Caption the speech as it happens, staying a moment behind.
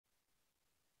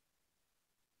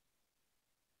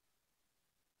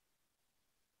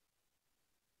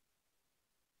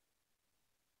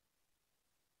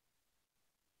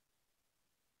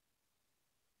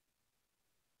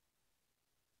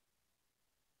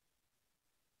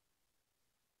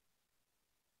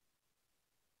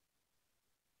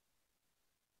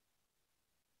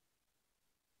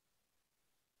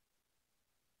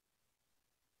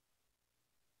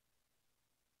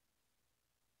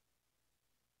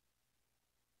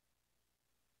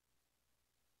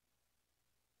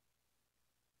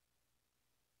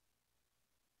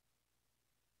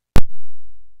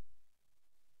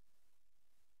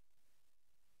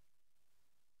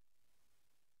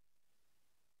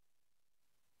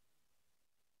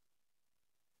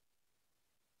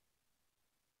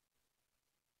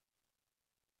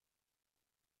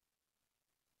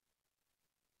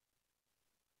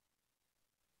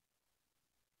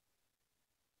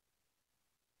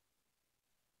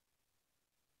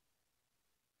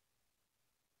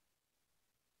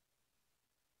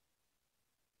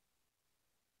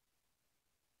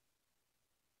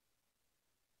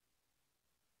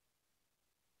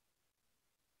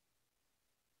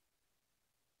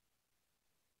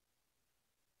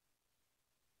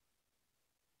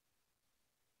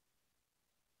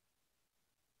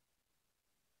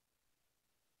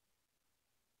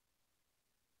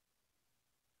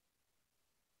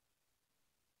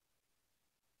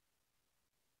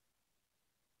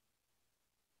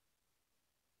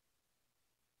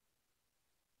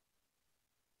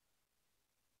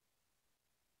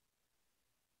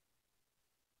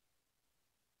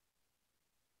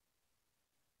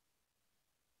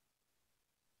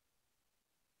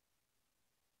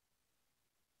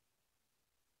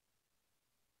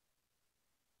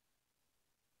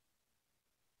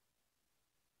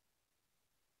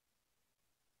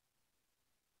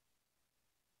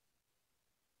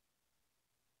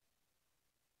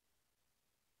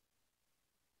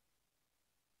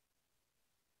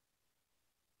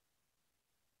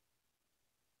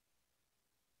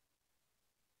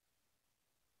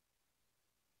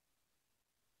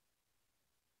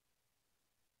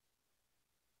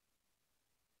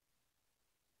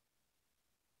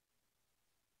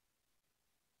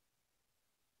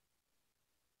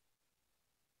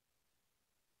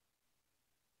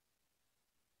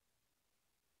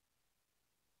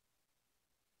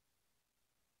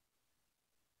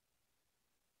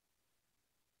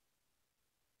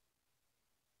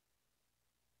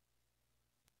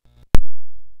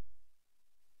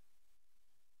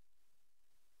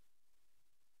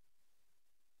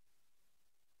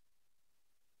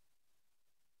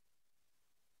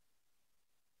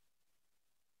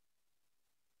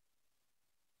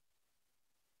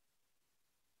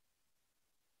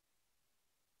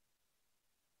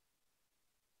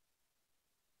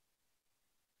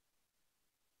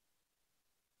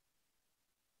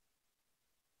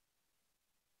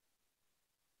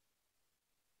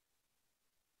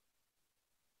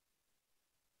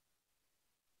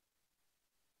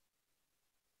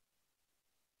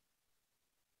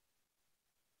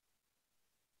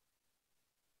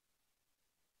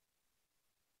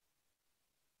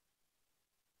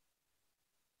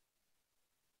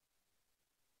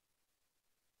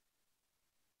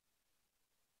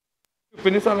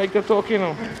Finish I like to talk, you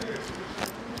know.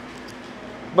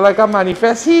 But like a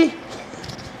manifest, he.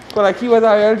 But like he was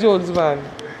R.L. Jones, man.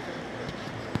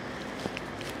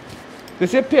 They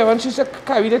say parents used to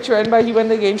carry the children by he when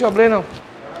they get in trouble, you know.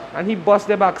 And he bust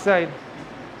their backside.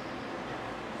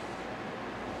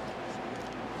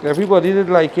 Everybody did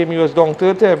like him. He was down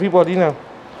to everybody now.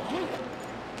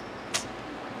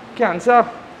 Cancer.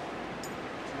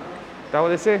 That's what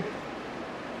they say.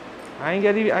 I ain't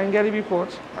get the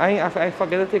report. I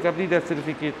forget to take up the death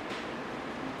certificate.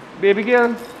 Baby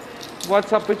girl,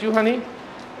 what's up with you, honey?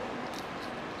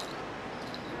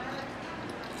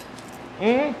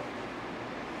 Hmm?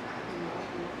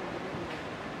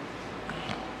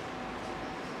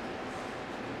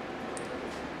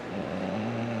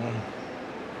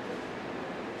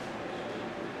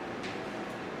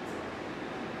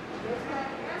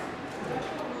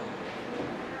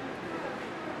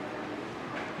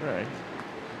 Right.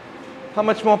 How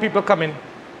much more people coming?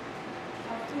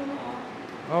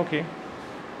 Okay.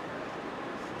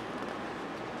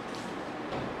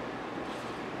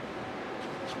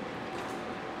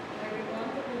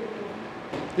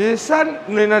 The son,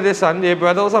 no, not the son, their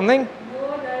brother or something?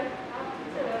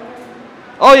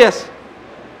 Oh, yes.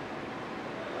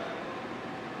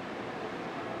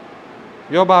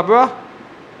 Your Barbara?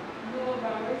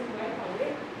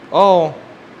 Oh.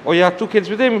 Oh, you have 2 kids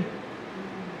with him?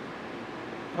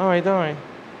 All right, all right.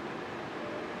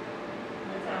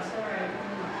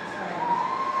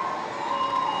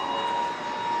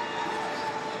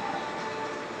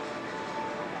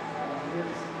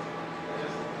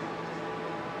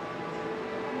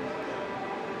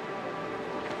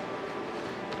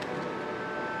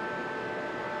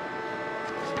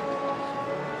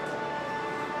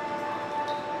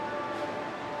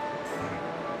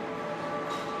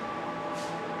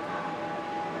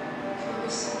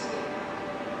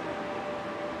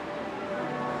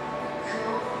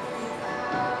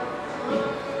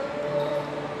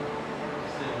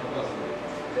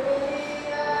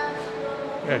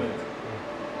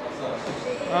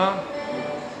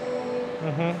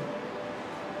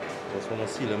 Just want to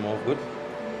seal them off good.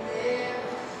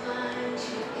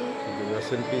 Keep the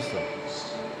rest in peace now.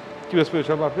 Keep a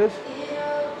spiritual baptist?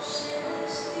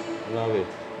 No, wait.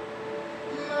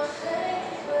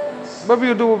 But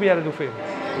we'll do what we have to do for him.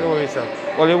 Don't worry, sir.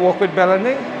 Or you walk with bell and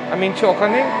thing, I mean chalk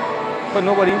and thing, but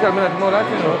nobody tell me nothing about that,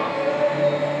 you know.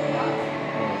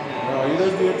 No, you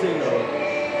just do your thing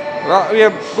now.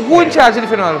 Who in charge of the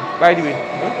funeral, by the way?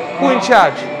 Huh? Who in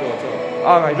charge?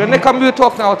 Alright, when they come, we'll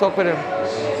talk now, I'll talk with them.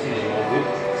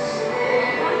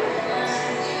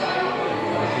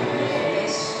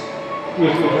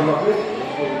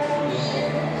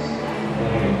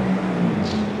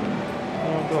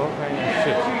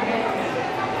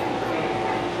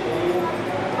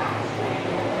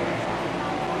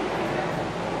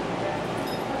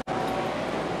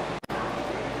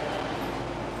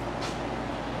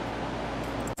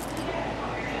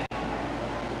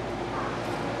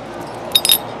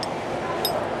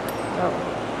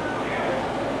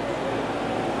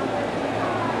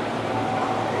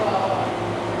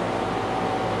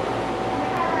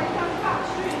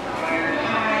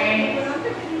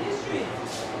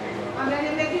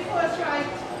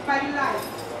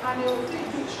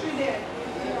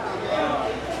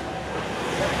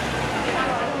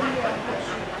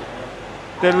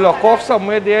 They lock off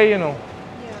somewhere there, you know.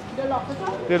 Yeah.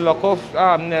 They lock off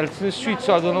Nelson Street,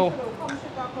 so I don't know.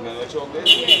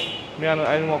 I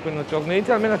don't walk with no chocolate. They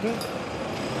tell me nothing.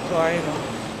 So I know.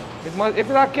 It must, if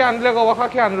it's a candle, go walk a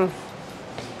candle.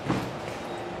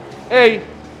 Hey,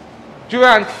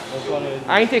 Juan,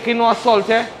 I ain't taking no assault,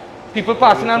 eh? People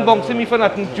passing and bouncing me for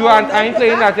nothing. Juan, I ain't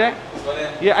playing that, eh?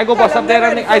 Yeah, I go bust up there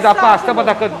and I'm a pastor, but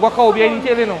I could walk out behind the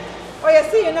tail, you know. Oh, you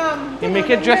see, you make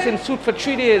it dress in suit for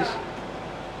 3 days.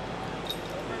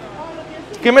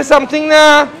 Give me something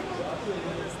now.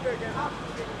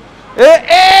 Hey,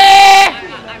 hey!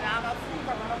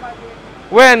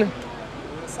 When?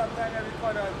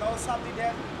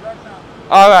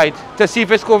 All right, to see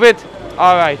if it's COVID.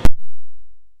 All right.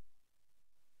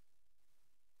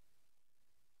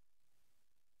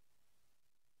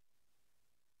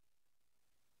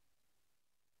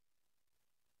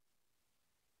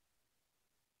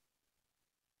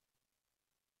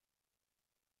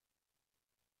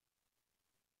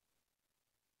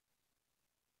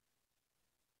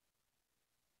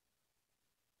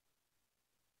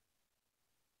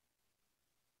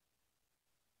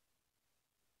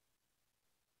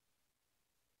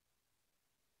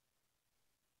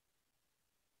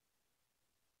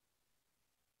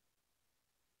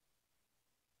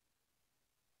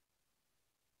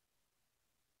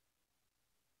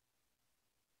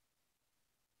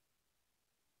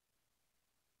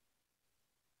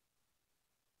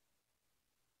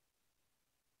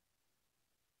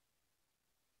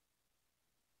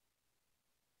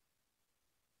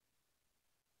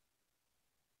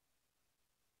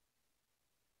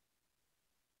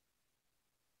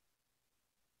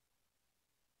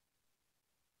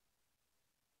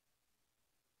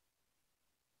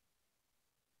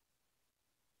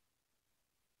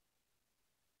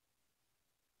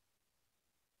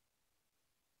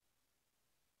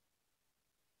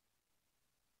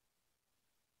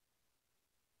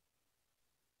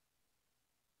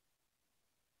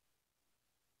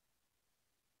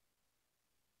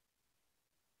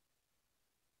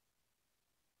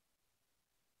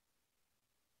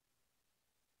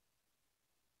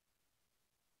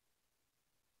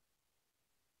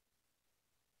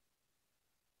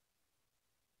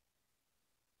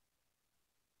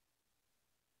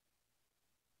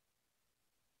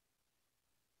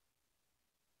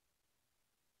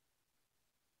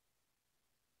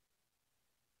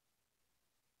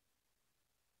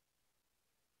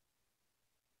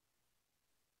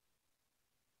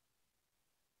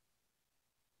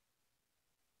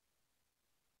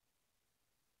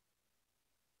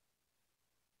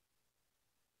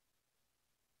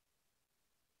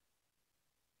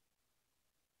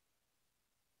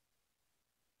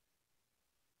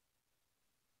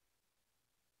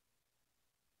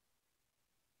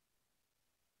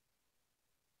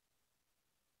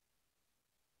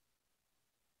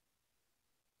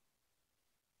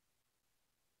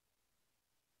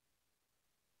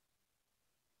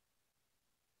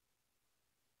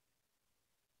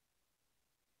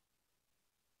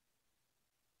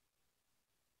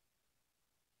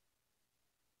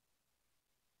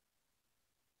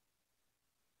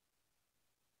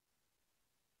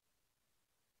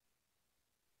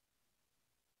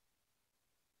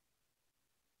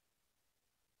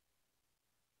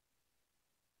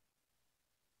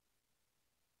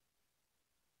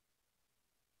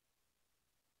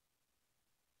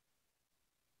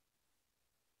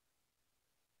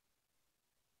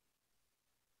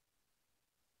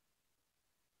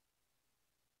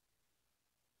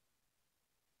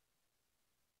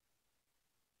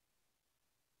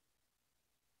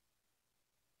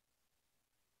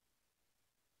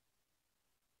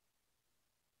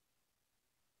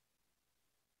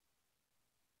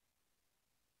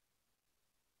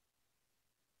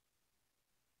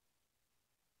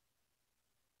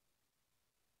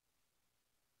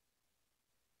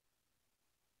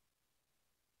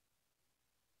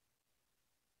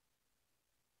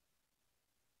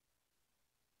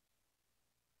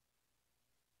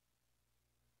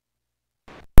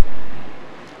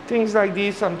 things like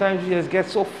these, sometimes you just get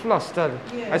so flustered,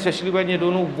 especially when you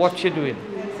don't know what you're doing.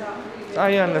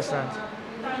 I understand.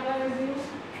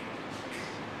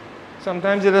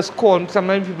 Sometimes they just call,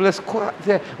 sometimes people just call,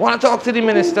 they want to talk to the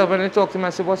minister. When they talk to him, I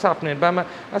say, what's happening? But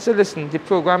I say, listen, the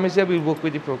program is there, we'll work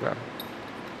with the program.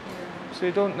 So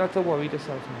you don't have to worry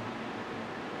yourself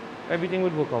now. Everything will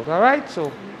work out, all right? So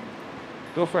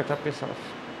don't fret up yourself.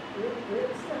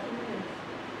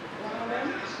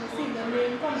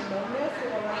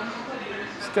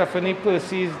 Stephanie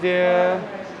Percy is there.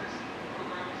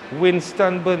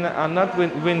 Winston Bernard, not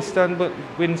Winston, but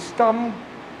Winston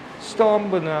Storm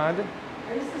Bernard.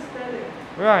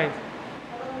 Right.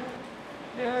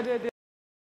 Yeah,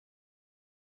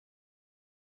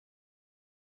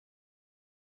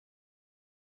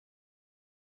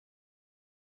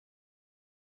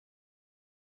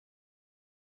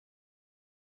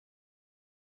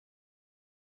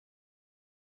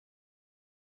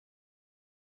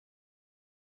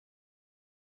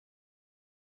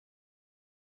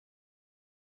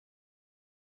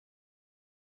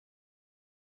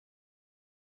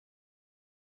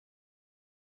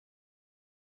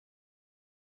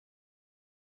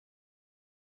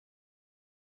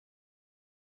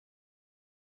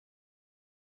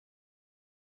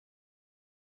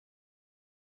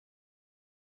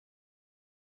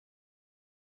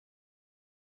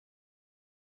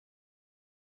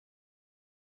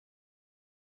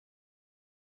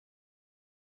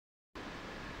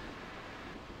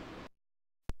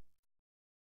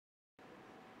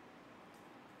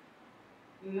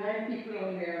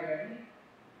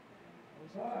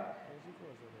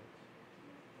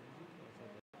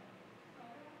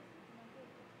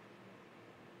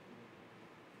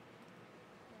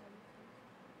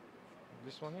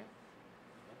 This one here?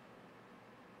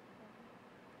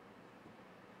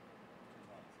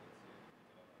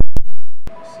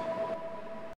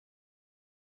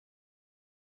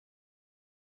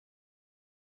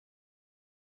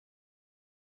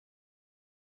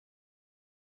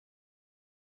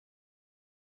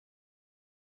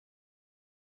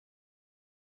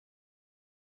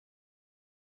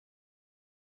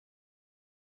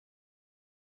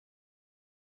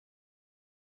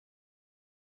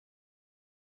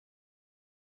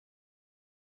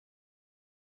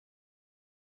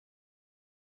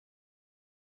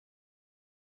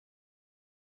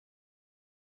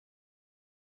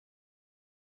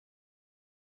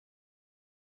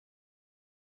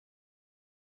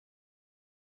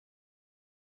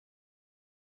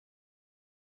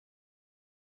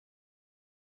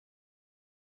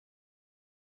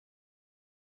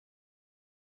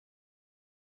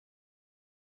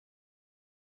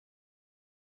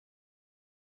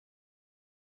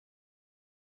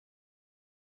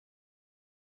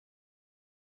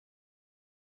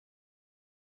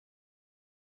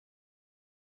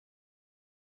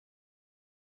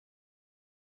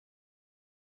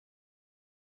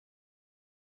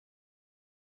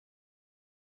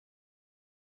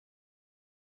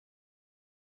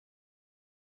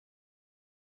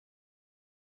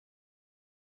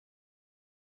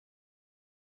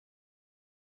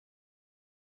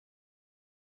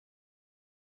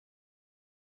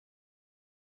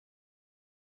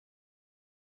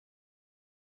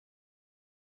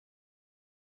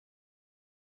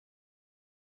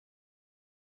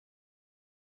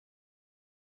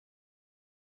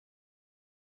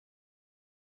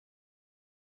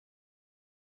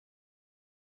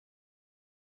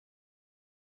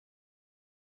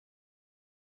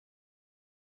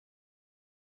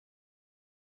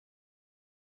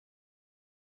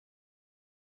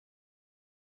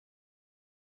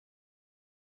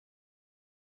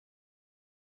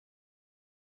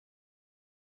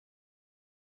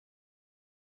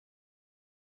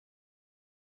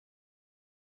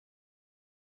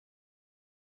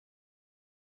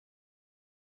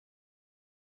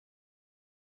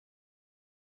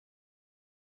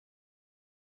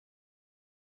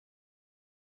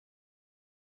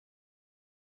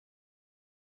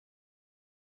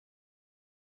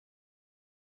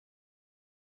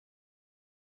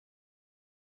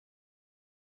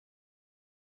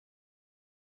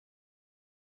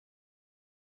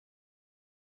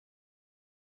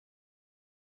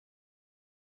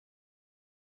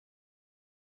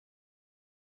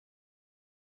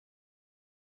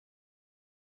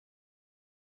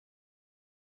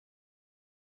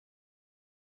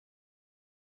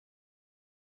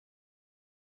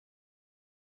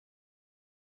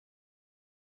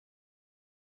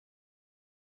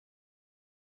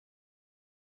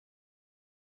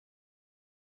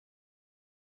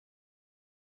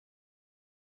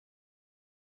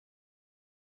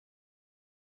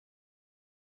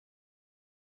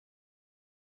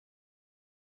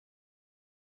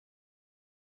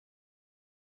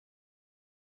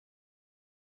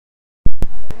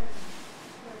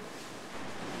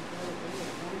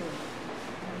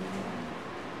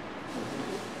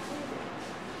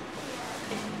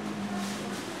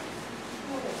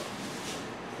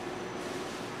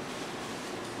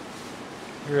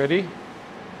 You ready?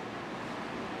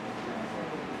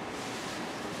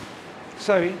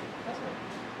 Sorry.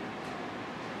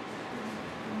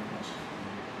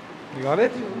 You got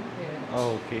it?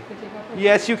 Oh, okay.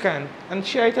 Yes, you can. And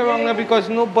share it around now because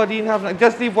nobody have.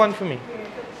 Just leave one for me.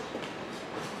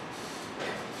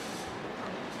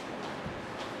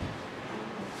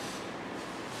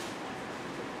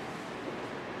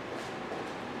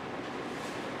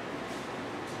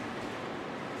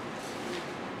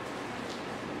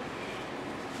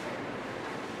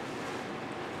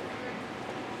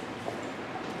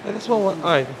 That's one. All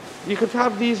right. You could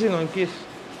have these, in case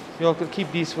you all could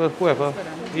keep these for whoever.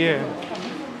 Yeah.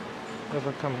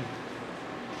 Whoever coming.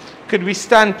 Could we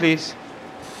stand, please?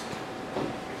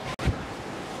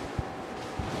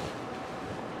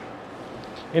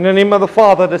 In the name of the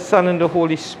Father, the Son, and the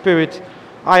Holy Spirit.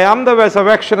 I am the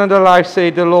resurrection and the life,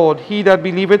 saith the Lord. He that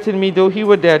believeth in me, though he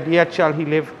were dead, yet shall he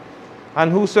live.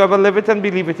 And whosoever liveth and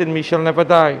believeth in me shall never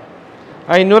die.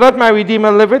 I know that my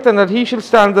Redeemer liveth, and that he shall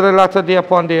stand at the latter day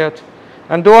upon the earth.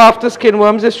 And though after skin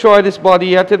worms destroy this body,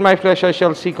 yet in my flesh I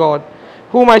shall see God,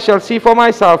 whom I shall see for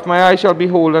myself, my eyes shall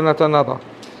behold, and not another.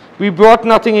 We brought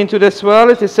nothing into this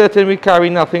world, it is certain we carry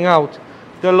nothing out.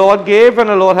 The Lord gave, and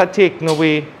the Lord had taken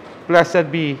away.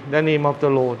 Blessed be the name of the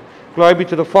Lord. Glory be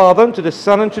to the Father, and to the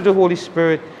Son, and to the Holy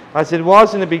Spirit, as it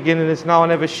was in the beginning, is now,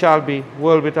 and ever shall be,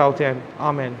 world without end.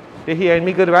 Amen. They hearing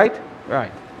me good, right?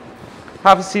 Right.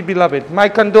 Have a seat, beloved. My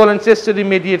condolences to the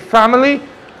immediate family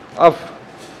of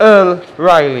Earl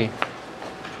Riley.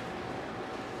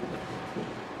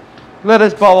 Let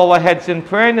us bow our heads in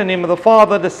prayer in the name of the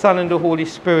Father, the Son, and the Holy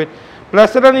Spirit.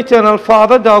 Blessed and eternal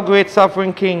Father, thou great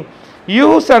sovereign King,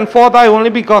 you who sent forth thy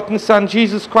only begotten Son,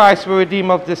 Jesus Christ, the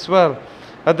Redeemer of this world.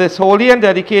 At this holy and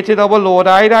dedicated our Lord,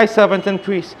 I, thy servant and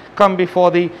priest, come before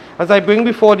thee, as I bring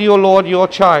before thee, O Lord, your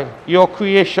child, your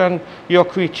creation, your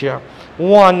creature,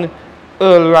 one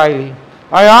Earl Riley.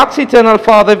 I ask, eternal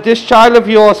Father, if this child of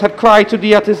yours had cried to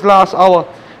thee at his last hour,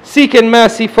 seeking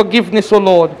mercy, forgiveness, O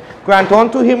Lord, grant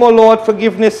unto him, O Lord,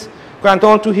 forgiveness. Grant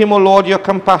unto him, O Lord, your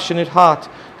compassionate heart,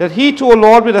 that he too, O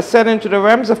Lord, will ascend into the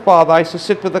realms of paradise to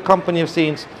sit with the company of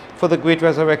saints for the great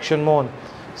resurrection morn.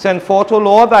 Send forth, O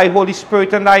Lord, thy Holy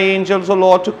Spirit and thy angels, O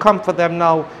Lord, to comfort them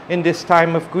now in this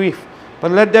time of grief. But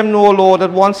let them know, O Lord,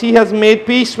 that once he has made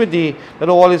peace with thee, that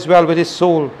all is well with his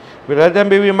soul. We let them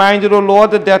be reminded, O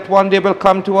Lord, that death one day will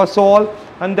come to us all,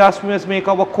 and thus we must make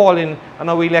our calling and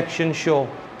our election sure.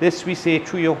 This we say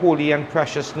through your holy and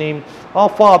precious name. Our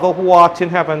Father who art in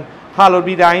heaven, hallowed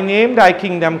be thy name, thy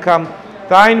kingdom come.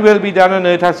 Thine will be done on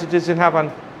earth as it is in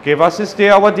heaven. Give us this day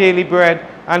our daily bread,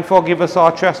 and forgive us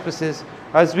our trespasses,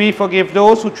 as we forgive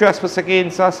those who trespass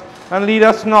against us. And lead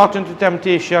us not into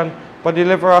temptation, but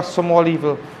deliver us from all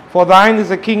evil. For thine is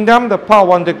the kingdom, the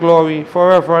power, and the glory,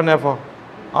 forever and ever.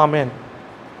 Amen.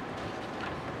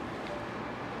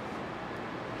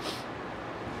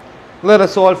 Let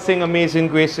us all sing Amazing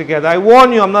Grace together. I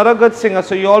warn you, I'm not a good singer,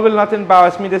 so you all will not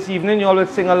embarrass me this evening. You all will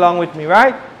sing along with me,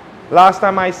 right? Last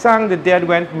time I sang, the dead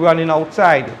went running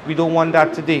outside. We don't want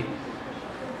that today.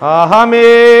 Amazing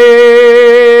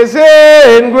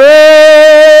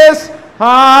grace,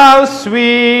 how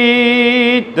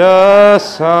sweet the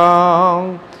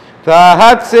sound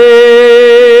that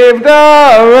saved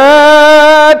a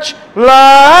wretch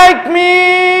like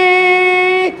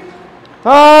me.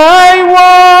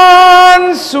 I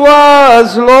once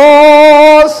was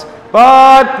lost,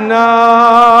 but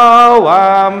now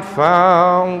I'm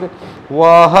found.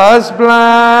 Was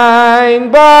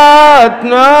blind, but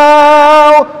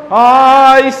now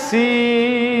I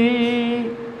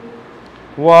see.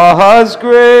 Was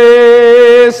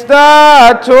grace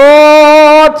that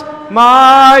taught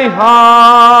my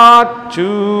heart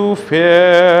to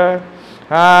fear,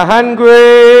 and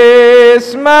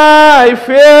grace my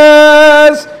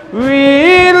fears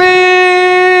relieved.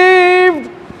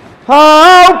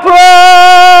 How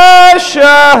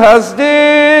precious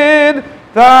did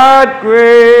that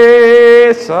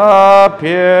grace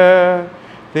appear,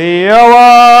 the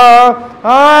hour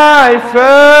I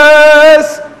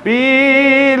first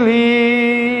believed.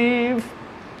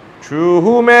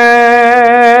 Through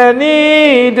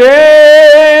many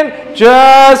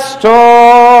dangers,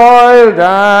 toiled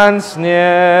and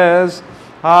snares,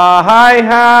 I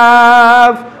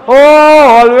have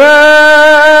already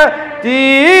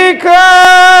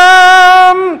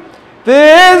come.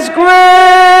 This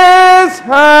grace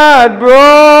had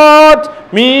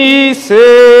brought me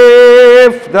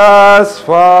safe thus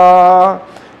far,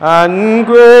 and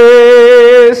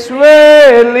grace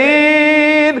will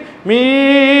lead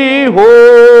me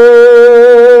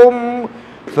home.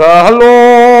 The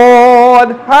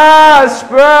Lord has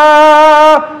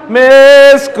promised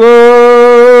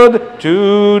good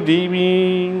to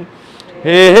thee.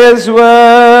 His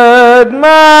word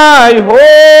my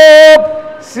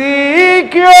hope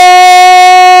secures.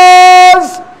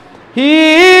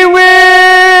 He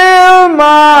will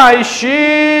my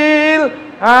shield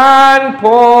and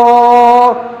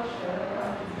portion.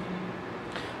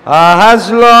 As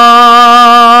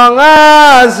long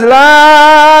as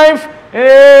life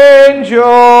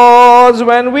endures,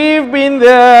 when we've been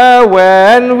there,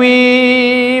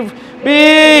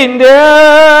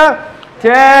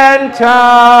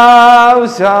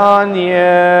 10,000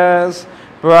 years,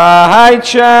 bright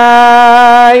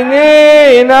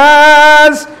shining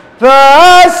as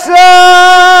the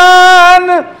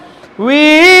sun,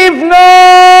 we've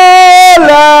no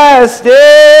less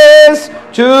days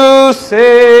to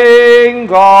sing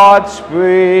God's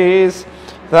praise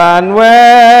than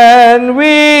when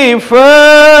we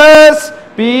first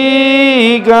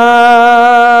began.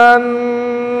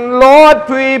 Lord,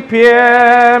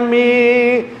 prepare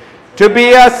me to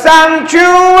be a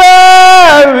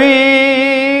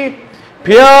sanctuary,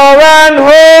 pure and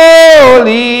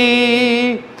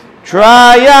holy,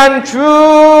 tried and true,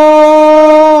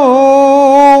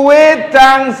 with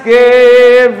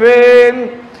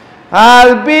thanksgiving.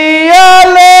 I'll be a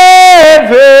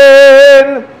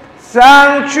living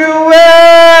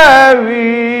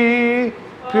sanctuary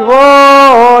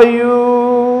before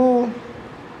you.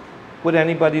 Would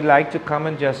anybody like to come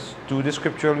and just do the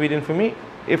scriptural reading for me?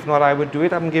 If not, I would do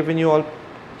it. I'm giving you all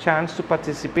chance to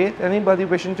participate. Anybody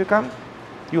wishing to come?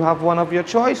 You have one of your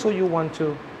choice, or you want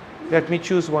to? Let me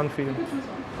choose one for you.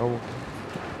 Oh.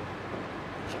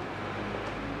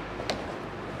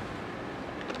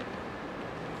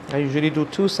 I usually do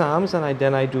 2 psalms and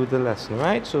then I do the lesson,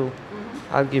 right? So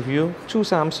I'll give you 2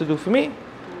 psalms to do for me,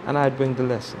 and I'll bring the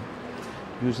lesson.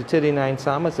 Use the 39th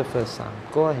psalm as the first psalm.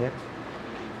 Go ahead.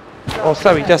 Oh,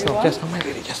 sorry, just now, my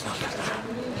lady, just now.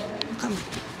 Come.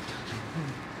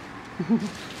 Let me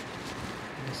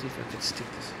see if I can stick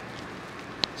this.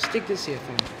 Stick this here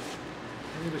for me.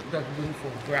 That room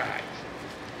for bride.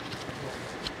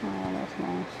 Oh, that's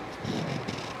nice.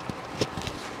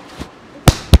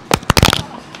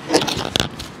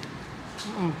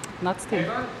 Not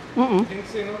still. Think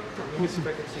so, no? Let me see if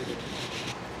I can see it.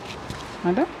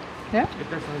 Mother? Yeah? It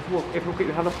doesn't work. If we could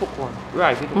have a hook one.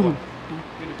 Right, it will.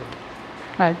 Beautiful.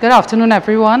 Right. Good afternoon,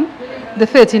 everyone. The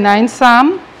 39th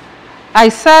Psalm. I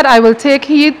said, I will take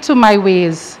heed to my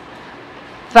ways,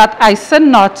 that I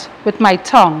sin not with my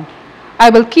tongue. I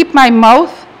will keep my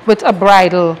mouth with a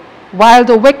bridle, while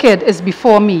the wicked is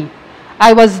before me.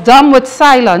 I was dumb with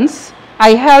silence.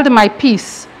 I held my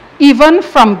peace, even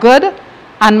from good,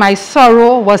 and my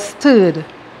sorrow was stirred.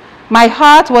 My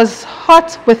heart was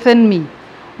hot within me.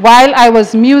 While I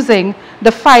was musing,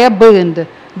 the fire burned.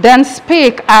 Then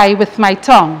spake I with my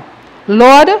tongue.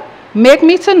 Lord, make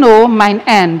me to know mine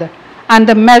end, and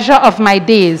the measure of my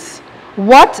days,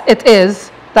 what it is,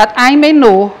 that I may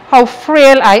know how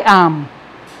frail I am.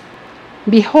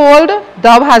 Behold,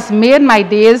 thou hast made my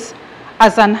days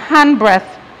as an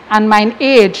handbreadth, and mine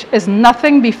age is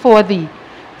nothing before thee.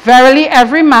 Verily,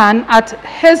 every man at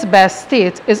his best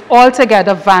state is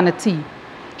altogether vanity.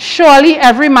 Surely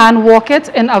every man walketh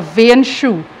in a vain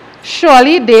shew.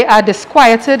 Surely they are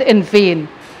disquieted in vain.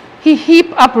 He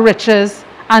heap up riches,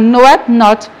 and knoweth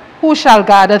not who shall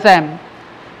gather them.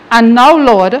 And now,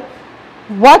 Lord,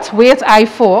 what wait I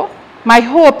for? My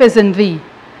hope is in thee.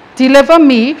 Deliver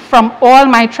me from all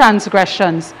my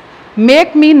transgressions.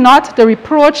 Make me not the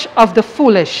reproach of the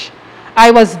foolish.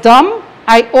 I was dumb,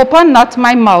 I opened not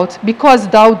my mouth, because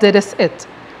thou didst it.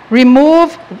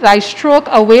 Remove thy stroke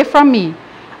away from me.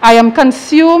 I am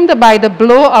consumed by the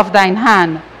blow of thine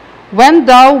hand. When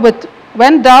thou with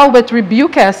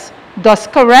rebukest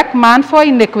dost correct man for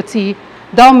iniquity,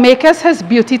 thou makest his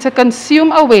beauty to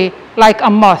consume away like a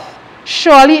moth.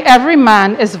 Surely every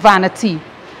man is vanity.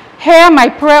 Hear my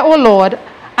prayer, O Lord,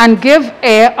 and give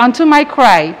ear unto my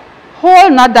cry.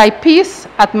 Hold not thy peace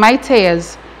at my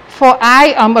tears, for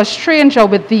I am a stranger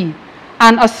with thee,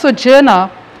 and a sojourner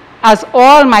as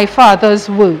all my fathers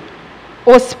were.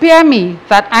 O spare me,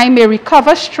 that I may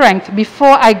recover strength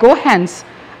before I go hence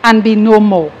and be no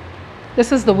more.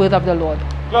 This is the word of the Lord.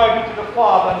 Glory be to the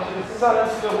Father, and to the Son,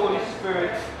 and to the Holy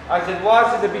Spirit, as it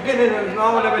was in the beginning, and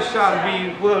now and ever shall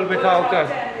be, world without end.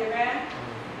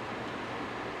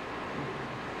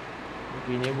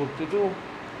 We need work to do.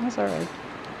 That's all right.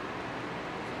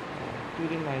 Do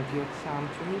the 90th Psalm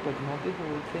for me, but not the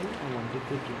whole thing. I wanted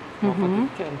to do. Not but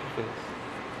the 10th first.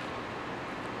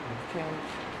 The 10th.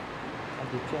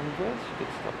 the 10th verse. You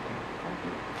could stop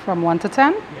there. From 1 to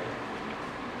 10?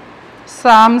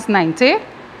 Psalms 90.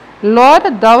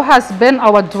 Lord, thou hast been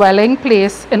our dwelling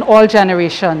place in all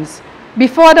generations.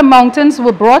 Before the mountains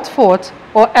were brought forth,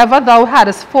 or ever thou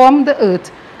hadst formed the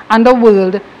earth and the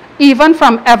world, even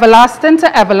from everlasting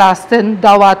to everlasting,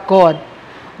 thou art God.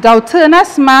 Thou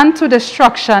turnest man to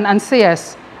destruction and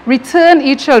sayest, Return,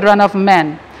 ye children of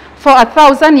men. For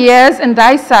 1,000 years in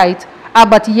thy sight are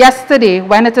but yesterday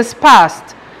when it is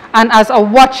past, and as a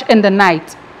watch in the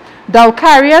night. Thou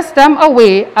carriest them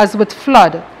away as with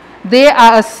flood. They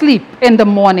are asleep in the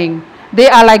morning. They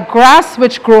are like grass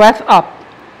which groweth up.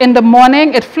 In the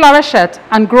morning it flourisheth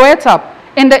and groweth up.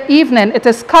 In the evening it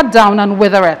is cut down and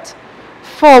withereth.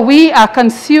 For we are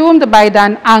consumed by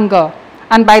thine anger,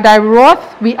 and by thy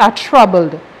wrath we are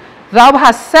troubled. Thou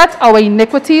hast set our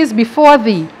iniquities before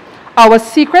thee, our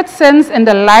secret sins in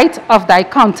the light of thy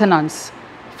countenance.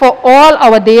 For all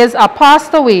our days are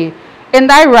passed away. In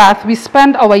thy wrath we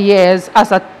spend our years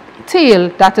as a tale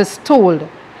that is told.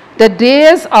 The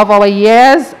days of our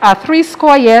years are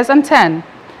 80 years and 10.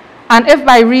 And if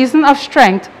by reason of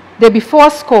strength they be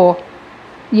 80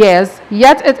 years,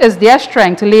 yet it is their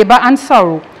strength, labor and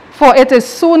sorrow, for it is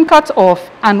soon cut off,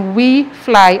 and we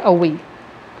fly away.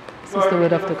 This is the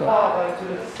word of the God. Father, to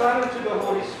the Son, and to the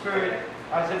Holy Spirit,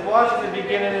 as it was in the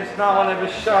beginning, is now, and ever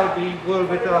shall be, world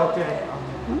without end.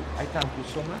 Amen. I thank you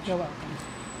so much. You're welcome.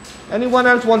 Anyone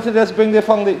else want to just bring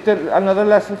another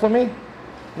lesson for me?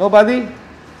 Nobody?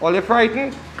 All you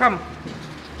frightened? Come.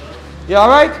 You all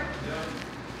right?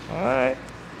 Yeah. All right.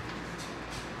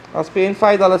 I was paying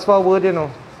 $5 for a word, you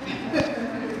know.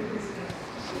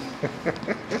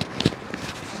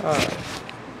 All right.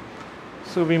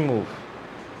 So we move.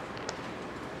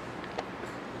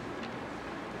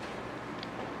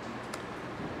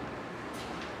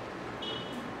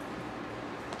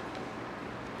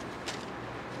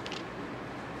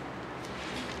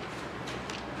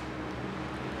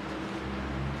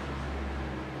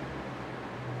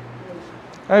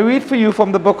 I read for you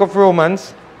from the book of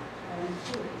Romans,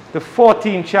 the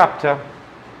 14th chapter,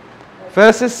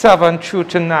 verses 7 through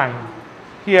to 9.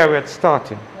 Here it's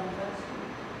starting.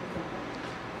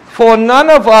 For none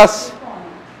of us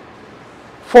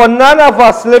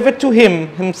liveth to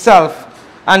himself,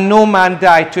 and no man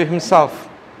died to himself.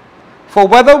 For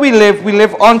whether we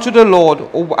live unto the Lord,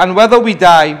 and whether we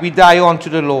die unto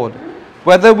the Lord.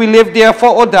 Whether we live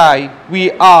therefore or die,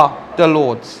 we are the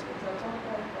Lord's.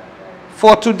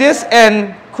 For to this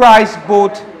end Christ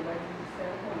both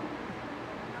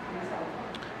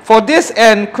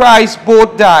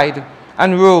died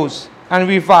and rose and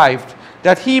revived,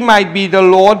 that he might be the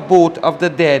Lord both of the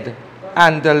dead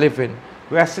and the living.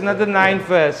 Resting at the 9th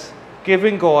verse,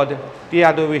 giving God the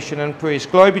adoration and praise.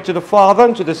 Glory be to the Father,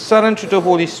 and to the Son, and to the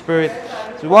Holy Spirit.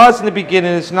 As it was in the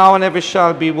beginning, is now, and ever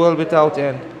shall be, world without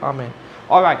end. Amen.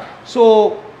 All right.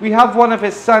 So we have one of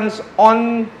his sons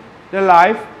on the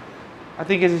live. I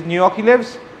think it's New York he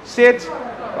lives. Say it.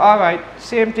 All right.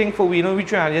 Same thing for we. You know, we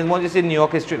try. There's one just in New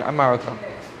York, it's in America.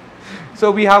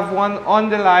 So we have one on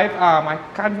the live. I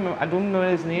can't remember. I don't know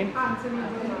his name.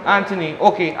 Anthony.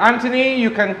 Okay, Anthony,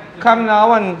 you can come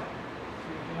now and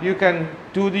you can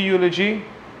do the eulogy.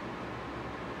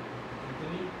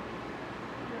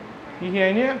 You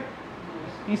hearing you?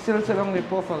 He's still sitting on the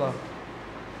poor fella.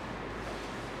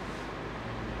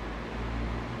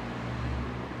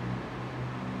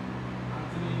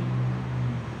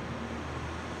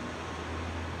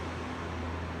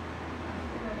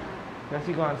 Let's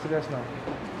see, go answer this now.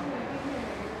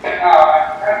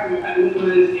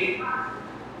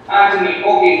 Anthony,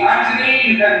 okay, Anthony,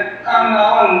 you can come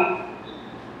now and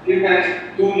you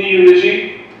can do the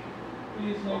eulogy.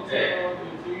 Okay.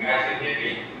 You guys can hear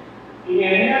me? You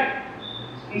hear me?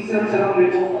 He's still sitting on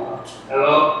the phone.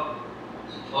 Hello?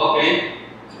 Okay.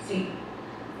 See.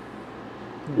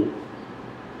 Did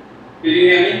you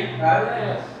hear me?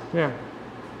 Yes. Yeah.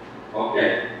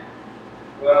 Okay.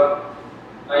 Well,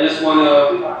 I just want to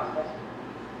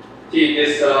take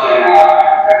this,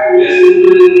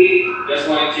 just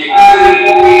want to take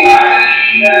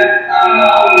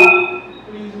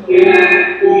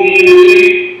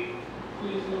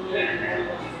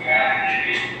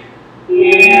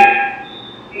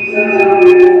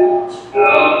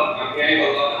hello? Okay,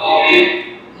 hold on. Okay.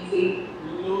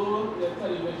 Below the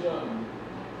television.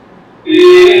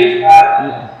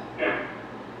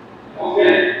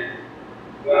 Okay.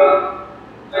 Well,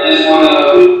 I just want to...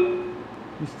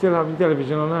 You still have the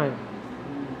television online?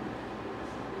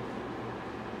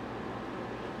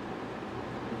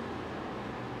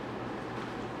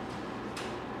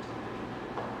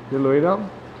 You lower it down?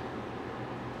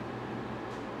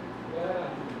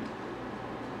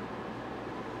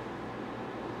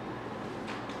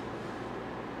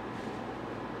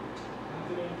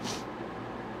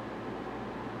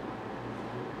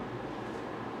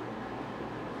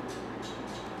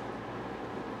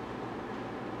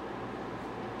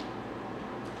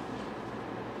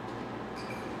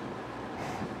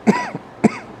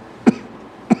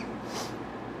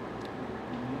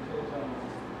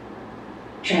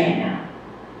 Trinidad.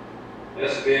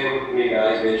 Just bear with me,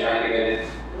 guys. We're trying to get it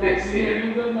fixed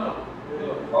here.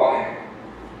 Okay.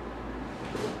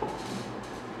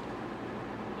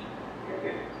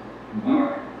 Okay.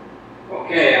 Alright.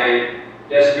 Okay,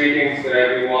 just greetings to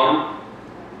everyone.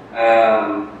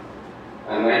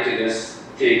 I'd like to just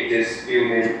take this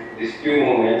few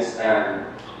moments and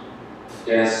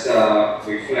just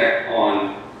reflect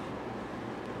on,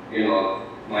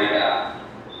 my dad.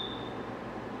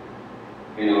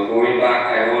 Going back,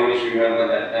 I always remember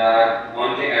that dad.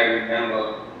 One thing I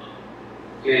remember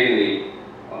clearly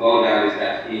about that is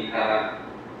that he had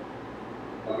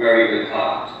a very good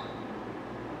heart.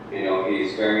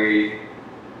 He's very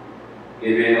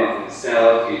giving of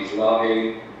himself, he's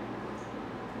loving,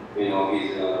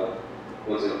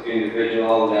 was an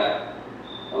individual that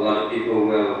a lot of people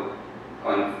will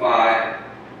confide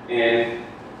in.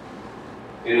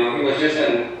 He was just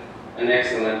an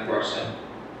excellent person.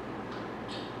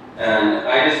 And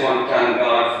I just want to thank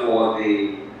God for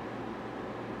the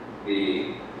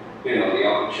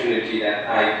opportunity that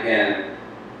I can,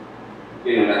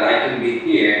 be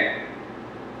here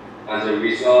as a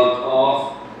result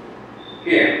of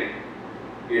him.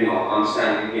 I'm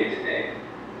standing here today.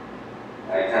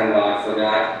 I thank God for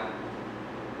that.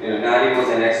 Daddy was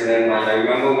an excellent man. I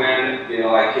remember when,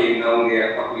 I came down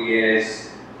there a couple of years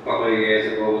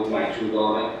ago with my true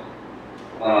daughter.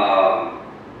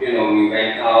 We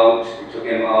went out, we took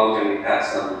him out, and we had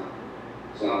some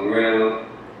real,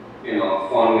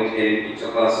 fun with him. He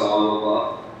took us all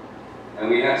over, and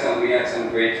we had some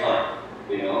great time.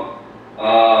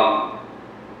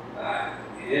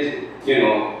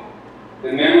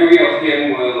 The memory of him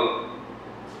will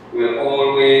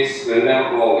never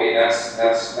go away.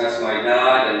 That's my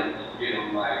dad,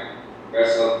 and my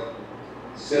rest of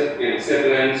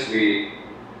siblings. We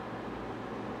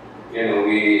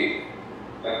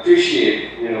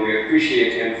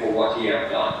appreciate him for what he has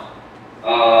done.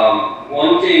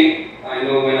 One thing I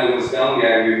know when I was down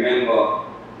there, I remember,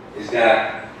 is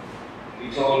that he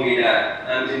told me that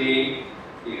Anthony,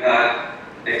 he had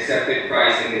accepted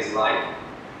Christ in his life.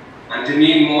 And to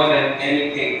me, more than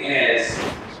anything else,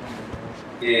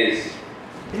 is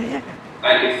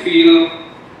I can feel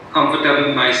comfortable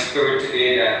in my spirit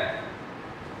today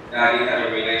that he had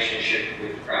a relationship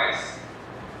with Christ.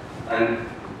 And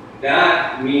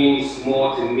that means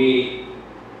more to me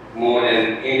more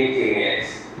than anything else.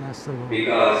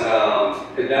 Because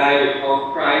to die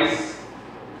without Christ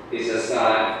is a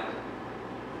sad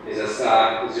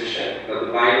position. But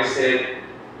the Bible said,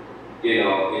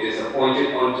 it is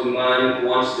appointed unto man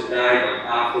once to die, but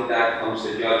after that comes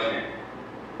the judgment.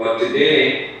 But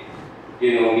today,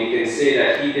 we can say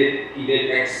that he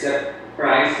did accept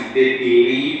Christ, he did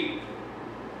believe,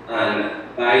 and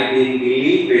by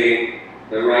believing,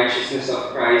 the righteousness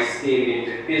of Christ came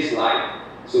into his life.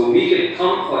 So we can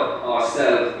comfort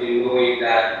ourselves in knowing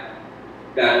that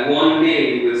one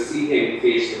day we will see him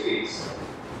face to face.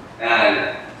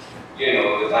 And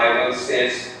the Bible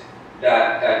says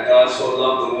that God so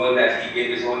loved the world that he gave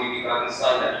his only begotten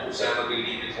Son, that whosoever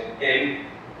believes in him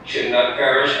should not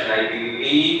perish. And I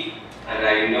believe, and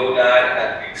I know that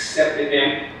I've accepted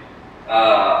him.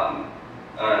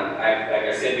 And like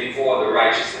I said before, the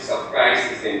righteousness of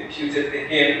Christ is imputed to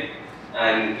him,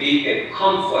 and we can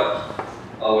comfort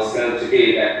ourselves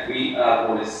today that we are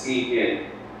going to see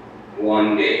him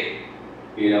one day.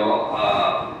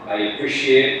 I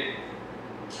appreciate,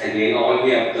 again, all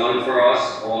he has done for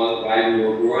us, all while we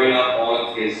were growing up, all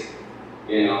of his,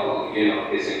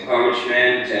 his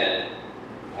encouragement, and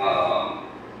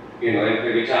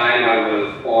every time I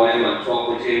will call him and talk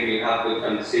with him, we have good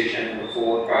conversation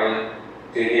before, prior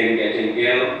to him getting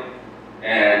ill,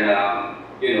 and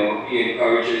he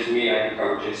encourages me, I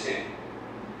encourages him.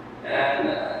 And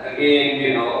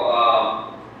again,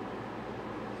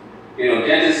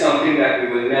 death is something that we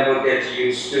will never get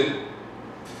used to.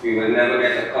 We will never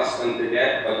get accustomed to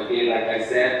death. But again, like I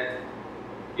said,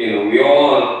 we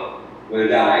all will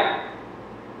die.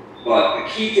 But the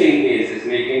key thing is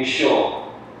making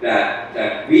sure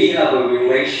that we have a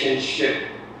relationship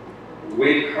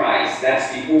with Christ.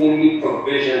 That's the only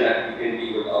provision that we can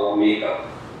be with our Maker,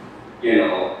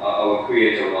 our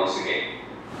Creator once again.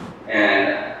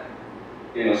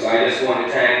 And so I just want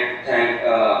to thank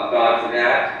God for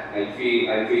that. I feel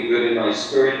good in my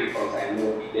spirit because I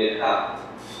know we did have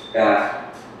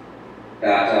that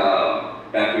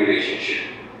relationship.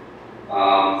 For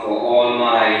all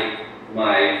my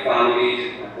families,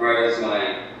 my brothers,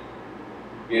 my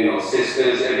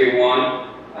sisters, everyone,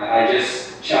 I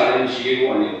just challenge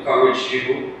you and encourage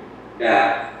you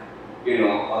that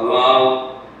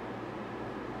allow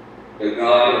the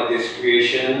God of this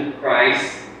creation,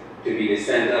 Christ, to be the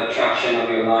center of attraction of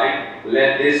your life.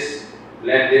 Let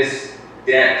this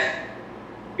death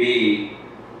be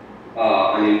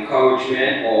an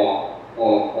encouragement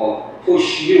or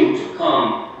push you to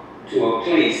come to a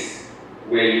place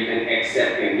where you can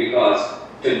accept Him, because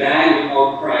to die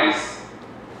without Christ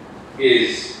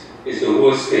is the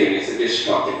worst thing. It's a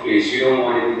destructive place. You don't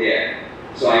want to be there.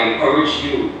 So I encourage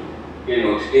you,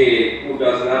 today, who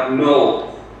does not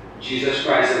know Jesus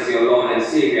Christ as your Lord and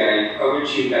Savior, I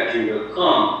encourage you that you will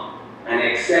come and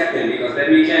accept Him, because let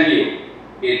me tell you,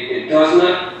 it does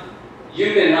not.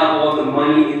 You can have all the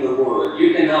money in the world,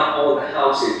 you can have all the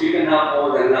houses, you can have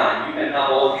all the land, you can have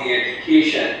all the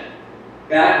education.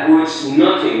 That works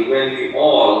nothing when we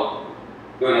come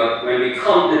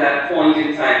to that point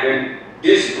in time when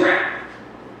this breath,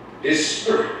 this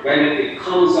spirit, when it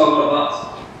comes out of us,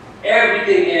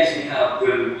 everything else we have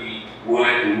will be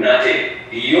worth nothing.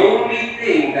 The only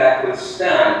thing that will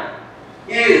stand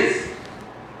is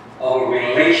our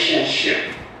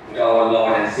relationship with our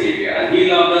Lord and Savior. And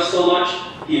He loved us so much,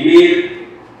 He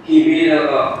made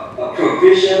a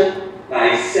provision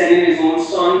by sending His own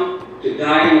Son to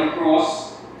die on the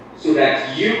cross so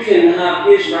that you can have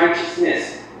His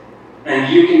righteousness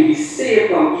and you can be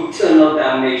saved from eternal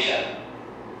damnation.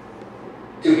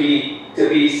 To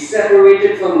be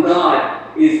separated from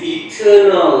God is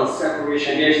eternal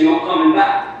separation. There's no coming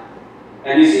back.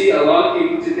 And you see, a lot of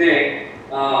people today,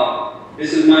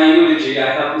 this is my eulogy,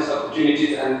 I have this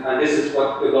opportunity, and this is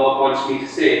what the Lord wants me to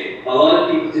say. A lot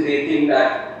of people today think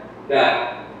that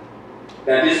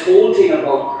this whole thing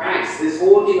about Christ, this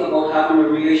whole thing about having a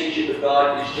relationship with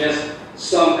God is just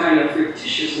some kind of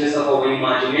fictitiousness of our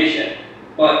imagination.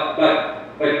 But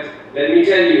let me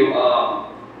tell you,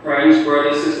 friends,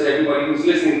 brothers, sisters, everybody who's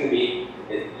listening to me,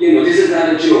 this is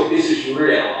not a joke, this is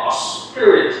real. Our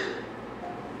spirit,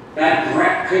 that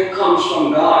breath comes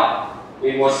from God.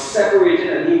 It was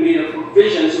separated and He made a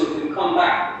provision so it can come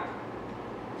back.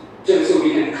 So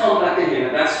we can come back to Him,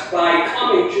 and that's by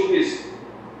coming through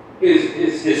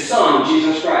His Son,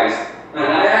 Jesus Christ. And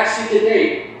I ask you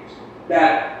today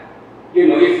that,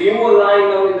 if you were lying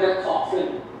down in that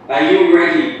coffin, are you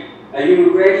ready? Are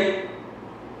you ready?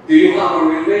 Do you have a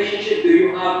relationship? Do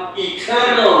you have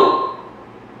eternal,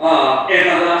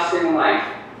 everlasting life?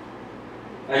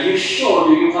 Are you sure?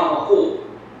 Do you have a hope?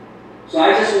 So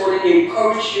I just want to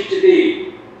encourage you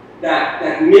today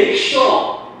that make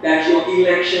sure that your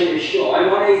election is sure. I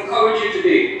want to encourage you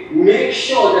today, make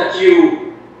sure that that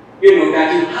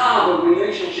you have a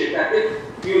relationship, that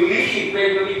if you leave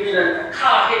when a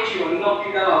car hit you and knock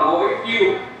you down, or if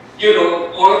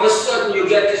all of a sudden you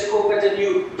get this COVID and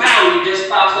you just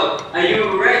pass out. Are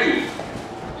you ready?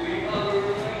 Do you have a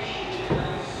relationship that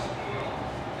is secure?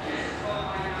 This is what I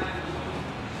have.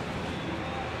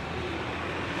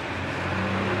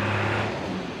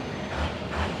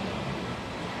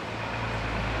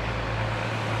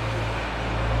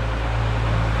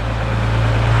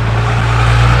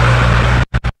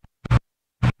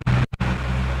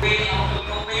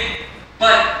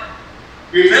 But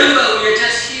remember, we are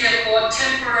just here for a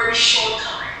temporary short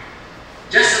time.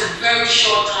 Just a very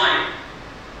short time.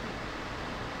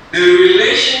 The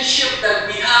relationship that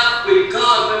we have with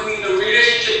God when we're in a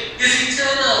relationship is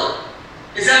eternal.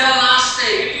 It's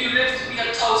everlasting. If you live to be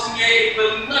 1,000 years, it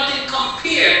will nothing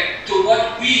compare to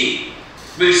what we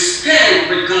will spend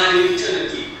with God in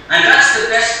eternity. And that's the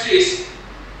best place.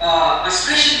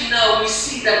 Especially now we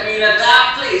see that we're in a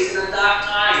dark place, in a dark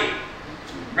time.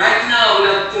 Right now,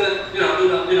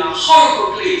 in a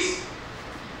horrible place.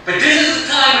 But this is the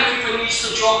time when people need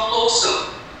to draw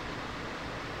closer.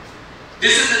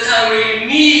 This is the time where you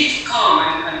need to come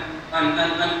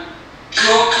and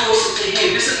draw closer to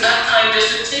Him. This is not time just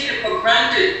to take it for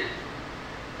granted.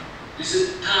 This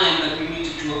is the time that we need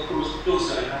to draw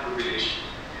closer and have a relationship.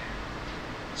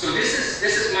 So this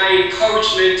is my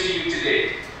encouragement to you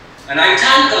today. And I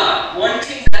thank God. One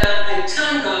thing that I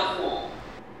thank God for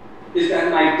is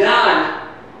that my dad,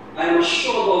 I'm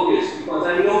sure about this because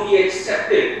I know he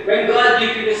accepted. When God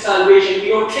gives you the salvation, you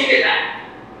don't take it back.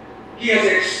 He has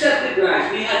accepted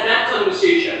Christ. We had that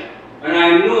conversation. And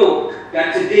I know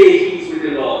that today he's with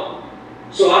the Lord.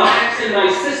 So I'm asking my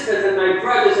sisters and my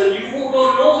brothers and you who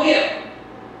don't know Him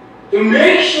to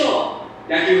make sure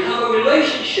that you have a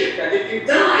relationship, that if you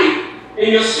die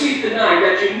in your sleep tonight,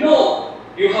 that you know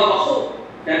you have a hope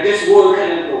that this world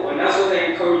cannot go. And that's what I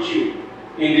encourage you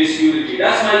in this eulogy.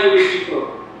 That's my eulogy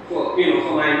for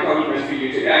my encouragement for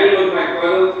you today. I don't know if my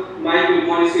brother Mike would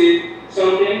want to say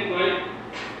something, right?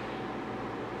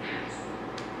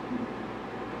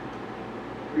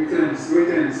 Greetings,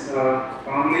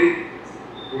 family.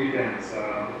 Greetings. I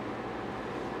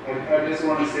just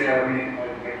want to say, I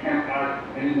can't add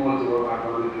any more to what my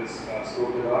brother just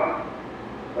spoke about.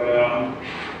 But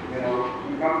you know,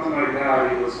 when it comes to my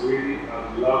dad, he was really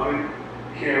a loving,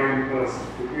 caring person.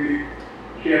 He really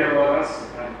cared about us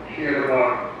and cared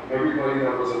about everybody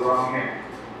that was around him.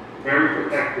 Very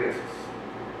protective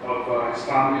of his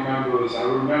family members. I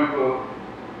remember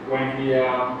when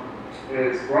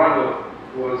his brother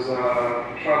was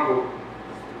in trouble,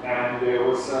 and there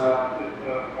was a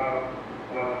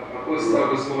person that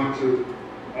was going to,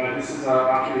 this is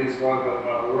actually his brother,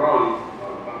 Earl,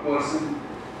 a person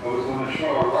that was going to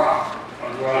throw a rock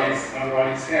on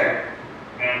Riley's head.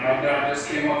 And my dad just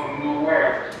came up from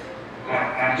nowhere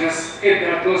and just hit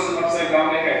that person upside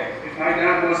down the head. If my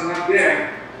dad was not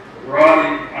there,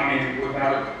 Riley, would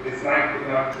not, his life would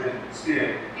not have been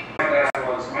spared. My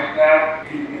dad,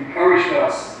 he encouraged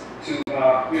us to,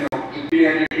 to be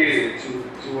educated, to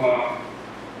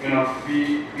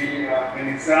be an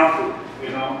example,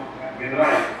 in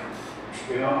life,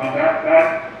 and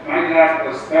my dad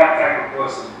was that type of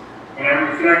person. When I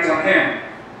reflect on him,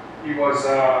 he was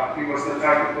the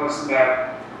type of person that,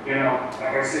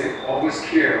 like I said, always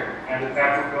cared, and the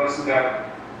type of person that,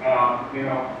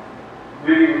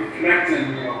 really reflecting,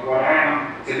 what I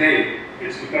am today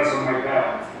is because of my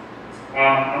dad.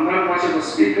 I'm not much of a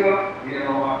speaker, I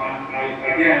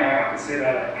have to say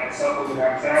that I suffer with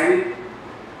anxiety,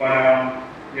 but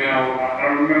I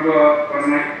remember when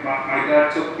my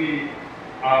dad took me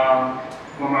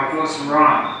for my first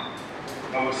run.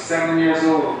 I was 7 years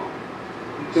old.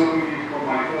 He took me for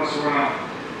my first run,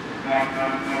 and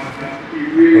he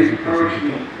really encouraged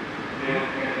me in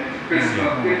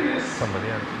physical fitness.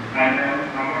 And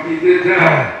when he did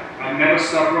that, I never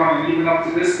stopped running, even up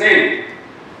to this day.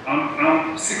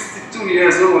 I'm 62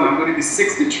 years old. I'm going to be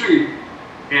 63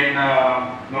 in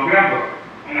November,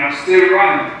 and I'm still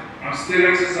running. I'm still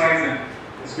exercising.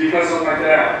 It's because of my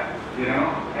dad.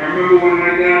 I remember when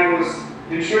my dad was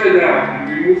in Trinidad and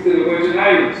we moved to the Virgin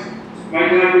Islands. My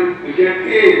dad would get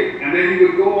paid, and then he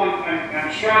would go on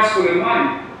and transfer the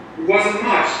money. It wasn't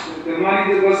much. The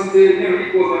money that wasn't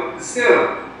equal, but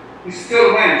still, he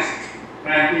still went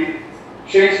and he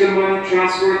changed the money,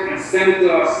 transferred, and sent it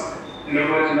to us in the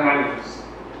Virgin Islands.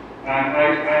 And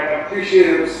I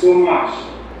appreciate it so much.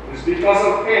 It's because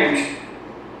of him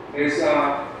is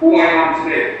who I am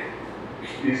today.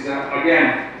 He's,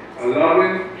 again, a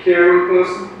loving, caring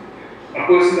person, a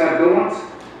person that don't,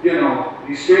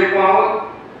 he's straightforward,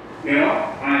 I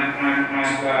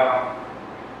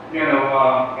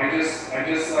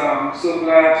just so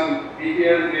glad to be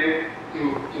here today to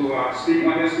speak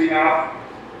on his behalf.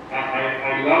 I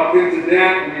love him to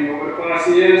death. Over the past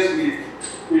years, we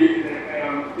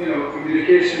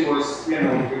communication was,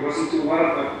 it wasn't too well,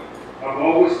 but I've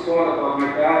always thought about my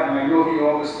dad, and I know he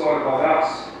always thought about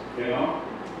us,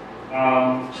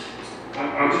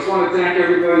 I just want to thank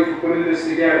everybody for putting this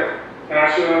together.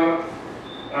 Tasha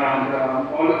and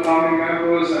all the family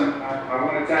members, and I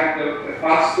want to thank the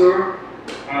pastor.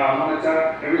 I want to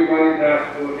thank everybody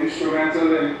that was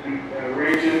instrumental in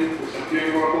arranging the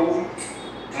funeral home.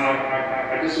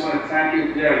 I just want to thank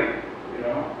you dearly,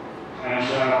 And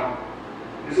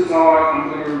this is how I'm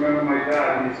going to remember my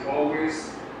dad. He's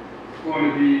always going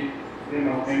to be, in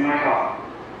my heart.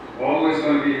 Always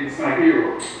going to be, he's my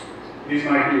hero. He's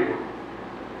my hero.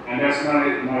 And that's my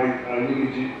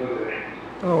eulogy for the day.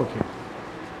 Okay.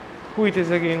 Who it is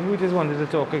again? Who it is wanted to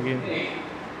talk again?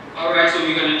 All right, so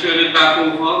we're going to turn it back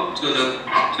over to the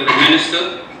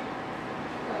minister.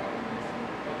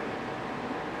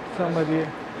 Somebody.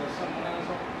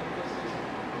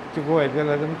 To go ahead,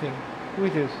 let them think. Who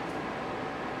it is?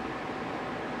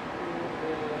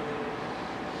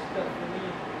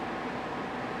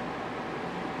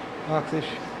 Axish.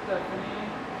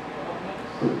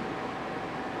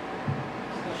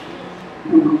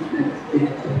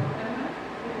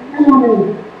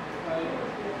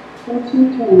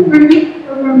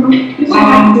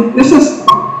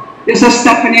 This is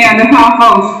Stephanie on behalf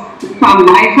from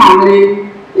my family,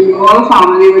 the Earl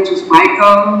family, which is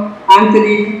Michael,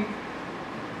 Anthony,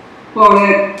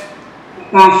 Paulette,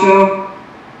 Natasha.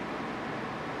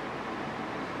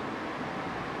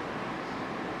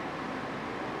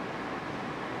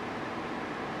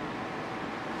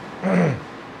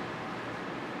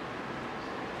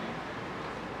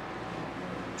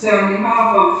 So on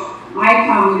behalf of my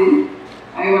family,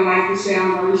 I would like to say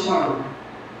I'm very sorry.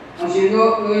 As you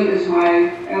know, Earl is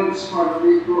my eldest brother.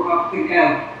 We grew up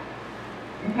together.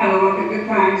 We had a lot of good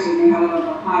times and we had a lot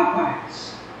of hard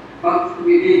times. But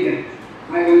we did it.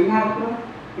 I will never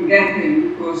forget him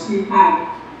because he had a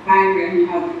time when he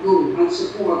had to go and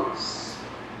support us.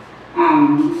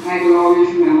 I will always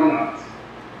remember that.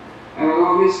 I will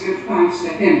always always give thanks to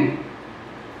him.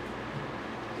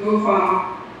 So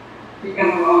far, we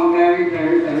get along very,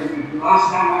 very, very good.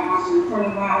 Last time I was in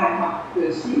Trinidad, I had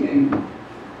to see him.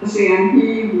 And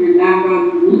he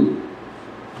remembered me.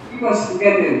 He was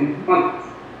forgetting, but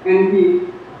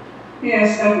when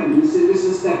here's Stephen, he said, this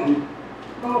is Stephen.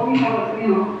 Oh, we have,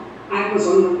 I was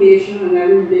on vacation and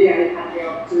every day I had the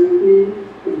opportunity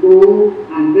to go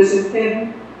and visit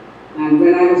him. And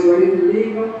when I was ready to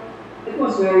leave, it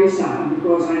was very sad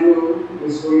because I know he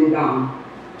was going down.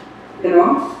 He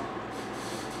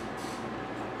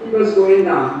was going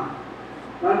down.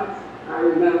 But I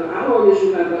remember, I always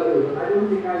remember Earl. I don't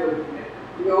think I will forget.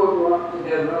 We all grew up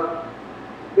together,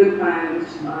 good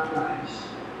times, bad times.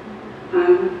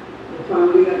 And the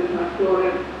family that we have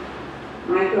Claudia,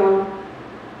 Michael,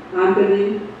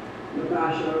 Anthony,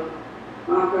 Natasha,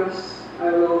 Marcus,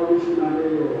 I will always remember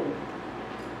you all.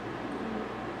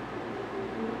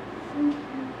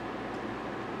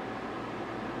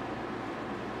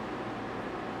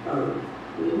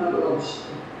 We have lost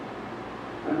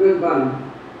a good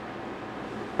one.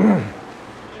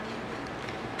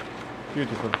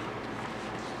 Beautiful.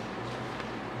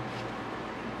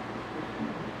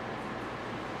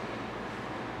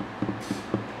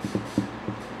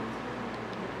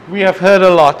 We have heard a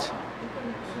lot.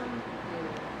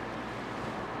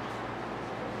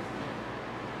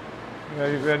 Are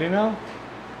you ready now?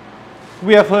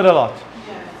 We have heard a lot.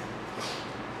 Yes.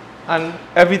 And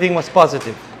everything was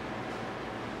positive.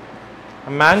 A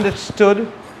man that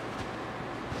stood,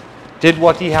 did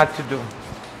what he had to do.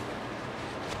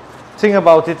 Thing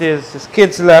about it is, his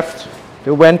kids left, they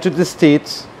went to the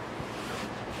States.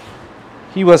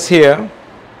 He was here.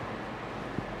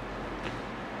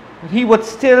 He would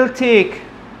still take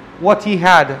what he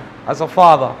had as a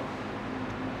father.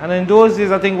 And in those days,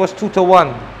 I think it was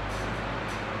 2-to-1.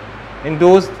 In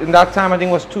that time, I think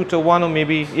it was 2-to-1, or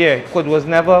maybe, it was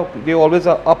never, they always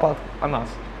are up on us,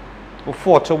 or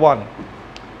 4-to-1.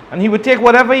 And he would take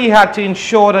whatever he had to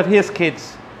ensure that his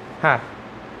kids had.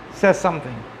 It says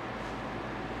something.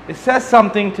 It says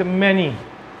something to many.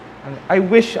 And I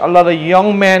wish a lot of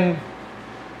young men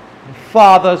and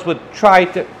fathers would try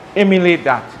to emulate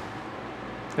that.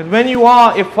 Because when you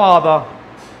are a father,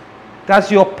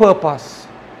 that's your purpose.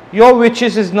 Your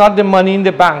riches is not the money in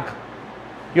the bank.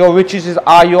 Your riches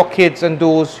are your kids and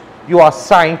those you are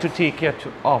assigned to take care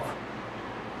of.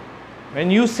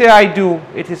 When you say I do,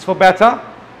 it is for better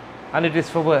and it is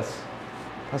for worse.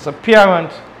 As a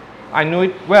parent, I know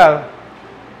it well,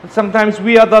 but sometimes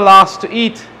we are the last to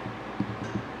eat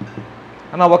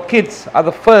and our kids are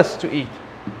the first to eat.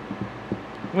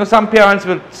 Some parents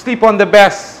will sleep on the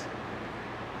best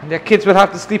and their kids will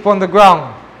have to sleep on the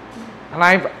ground. And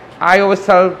I always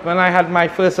tell, when I had my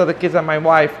first other kids and my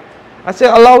wife, I say,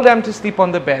 allow them to sleep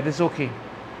on the bed, it's okay.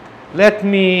 Let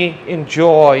me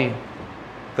enjoy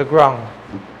the ground.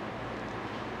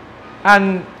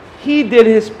 And he did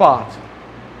his part.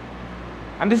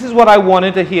 And this is what I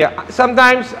wanted to hear.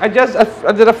 Sometimes, I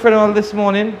did a funeral this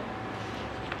morning.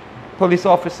 Police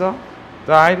officer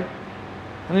died.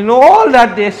 And all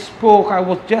that they spoke, I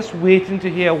was just waiting to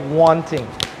hear one thing.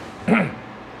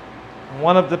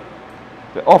 One of the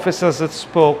officers that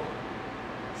spoke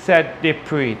said they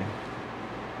prayed.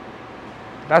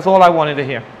 That's all I wanted to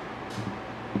hear.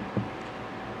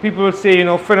 People will say,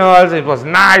 funerals, it was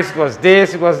nice, it was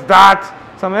this, it was that.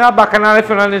 Some bacchanal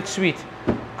funeral, it's sweet.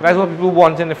 That's what people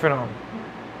want in the funeral.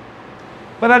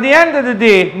 But at the end of the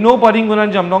day, nobody going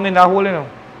to jump down in that hole,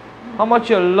 How much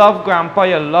you love grandpa,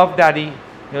 you love daddy,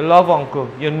 you love uncle,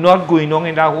 you're not going down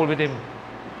in that hole with him.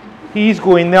 He's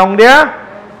going down there,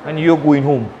 and you're going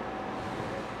home.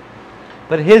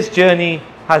 But his journey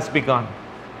has begun.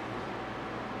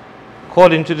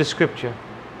 According to the scripture,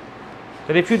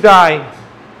 that if you die,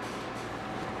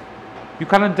 you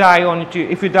cannot die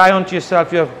if you die unto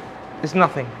yourself, it's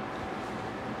nothing.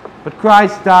 But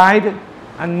Christ died,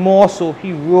 and more so,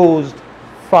 he rose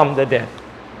from the dead.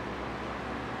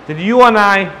 That you and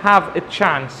I have a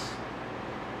chance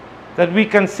that we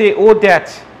can say, O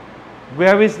death,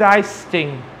 where is thy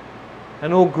sting?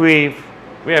 And O grave,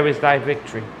 where is thy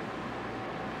victory?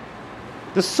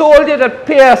 The soldier that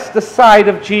pierced the side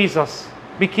of Jesus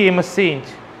became a saint.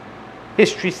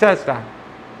 History says that.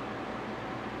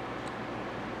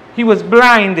 He was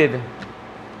blinded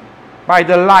by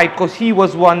the light because he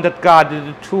was one that guarded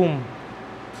the tomb.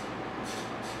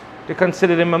 They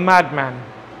considered him a madman.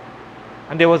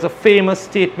 And there was a famous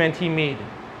statement he made,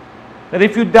 that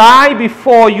if you die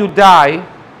before you die,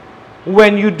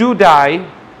 when you do die,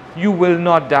 you will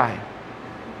not die.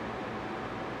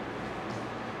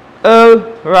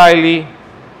 Earl Riley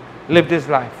lived his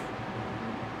life.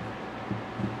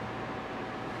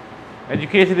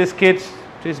 educated his kids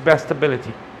to his best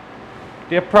ability.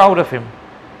 They're proud of him.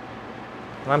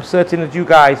 And I'm certain that you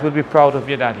guys will be proud of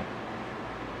your daddy.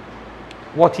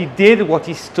 What he did, what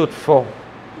he stood for.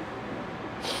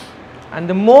 And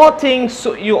the more things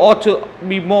you ought to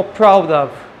be more proud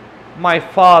of, my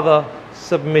father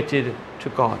submitted to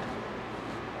God.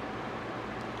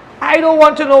 I don't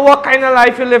want to know what kind of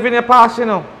life you live in your past, you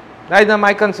know. That's not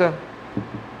my concern.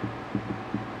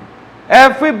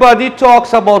 Everybody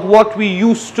talks about what we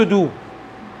used to do,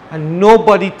 and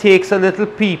nobody takes a little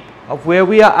peep of where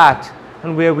we are at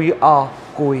and where we are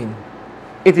going.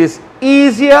 It is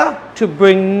easier to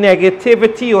bring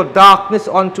negativity or darkness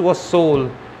onto a soul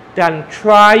than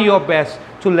try your best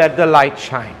to let the light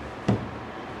shine.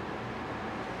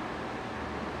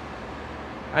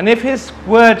 And if his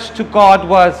words to God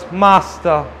was,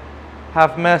 Master,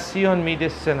 have mercy on me,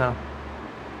 this sinner.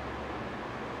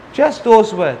 Just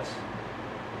those words.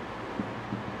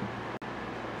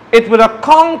 It would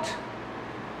account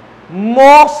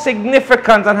more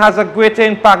significant and has a greater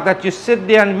impact that you sit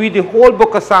there and read the whole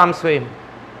book of Psalms for him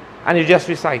and you just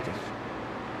recite it.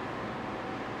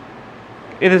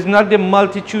 It is not the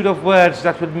multitude of words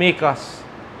that would make us.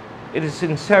 It is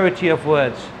sincerity of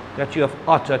words that you have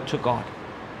uttered to God.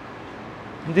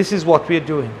 And this is what we are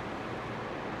doing.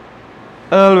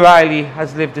 Earl Riley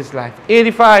has lived his life.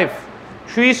 85,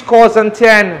 70,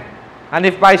 and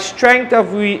if by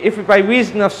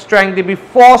reason of strength there be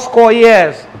 80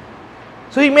 years.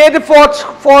 So he made the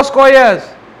 80 years.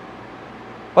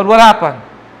 But what happened?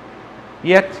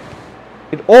 Yet,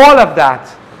 with all of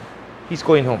that, he's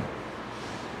going home.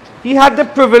 He had the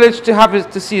privilege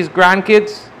to see his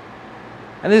grandkids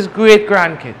and his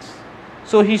great-grandkids.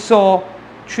 So he saw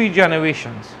 3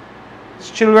 generations. His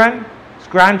children, his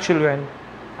grandchildren,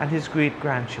 and his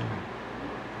great-grandchildren.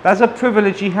 That's a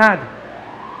privilege he had.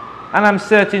 And I'm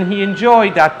certain he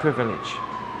enjoyed that privilege.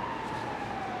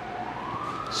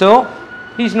 So,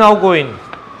 he's now going.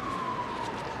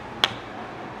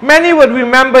 Many would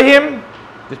remember him.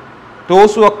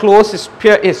 Those who are close, his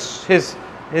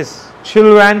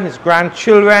children, his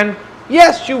grandchildren.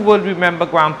 Yes, you will remember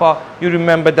Grandpa. You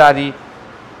remember Daddy.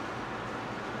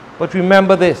 But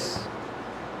remember this.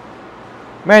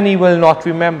 Many will not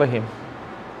remember him.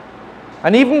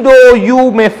 And even though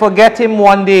you may forget him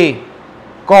one day,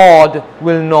 God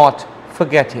will not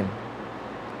forget him.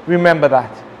 Remember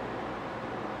that.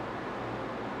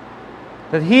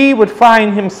 That he would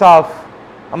find himself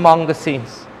among the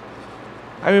saints.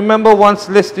 I remember once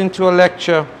listening to a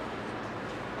lecture,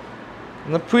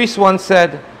 and the priest once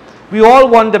said, we all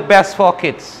want the best for our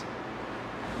kids.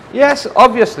 Yes,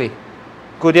 obviously.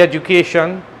 Good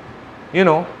education, you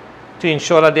know, to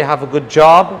ensure that they have a good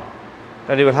job,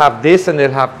 that they will have this and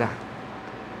they'll have that.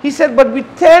 He said, but we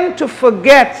tend to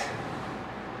forget,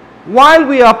 while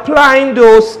we are applying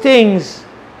those things,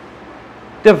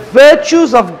 the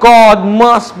virtues of God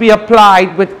must be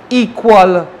applied with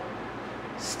equal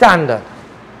standard.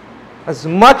 As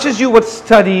much as you would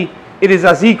study, it is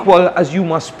as equal as you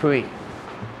must pray.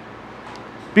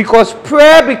 Because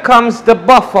prayer becomes the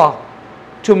buffer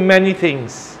to many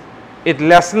things. It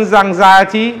lessens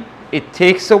anxiety, it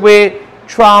takes away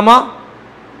trauma,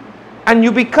 and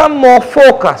you become more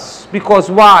focused. Because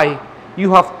why?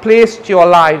 You have placed your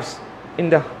lives in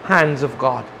the hands of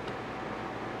God.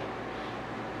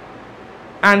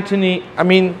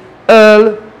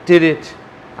 Earl did it,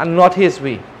 and not his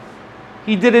way.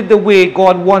 He did it the way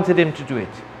God wanted him to do it.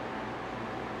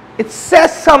 It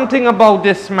says something about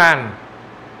this man,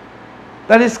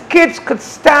 that his kids could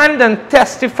stand and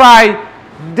testify,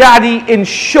 Daddy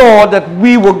ensured that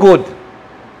we were good.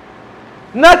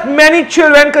 Not many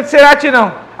children could say that, you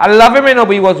know. I love him, you know,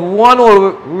 but he was one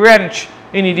old wrench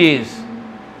in his days.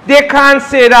 They can't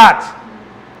say that.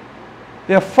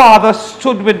 Their father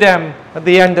stood with them at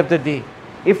the end of the day.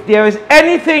 If there is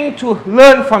anything to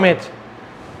learn from it,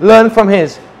 learn from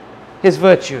his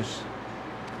virtues.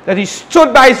 That he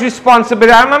stood by his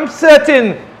responsibility. I'm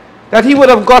certain that he would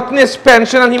have gotten his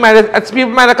pension, and people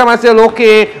might have come and said,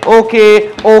 okay.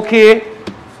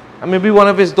 And maybe one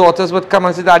of his daughters would come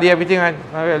and say, Daddy, everything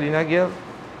not really, not girl.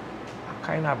 I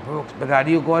kind of broke, but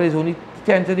Daddy, you got is only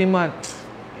 10 to the month.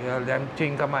 Girl, them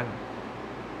think, man.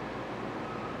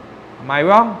 Am I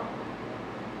wrong?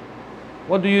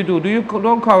 What do?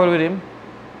 Don't quarrel with him.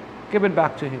 Give it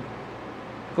back to him.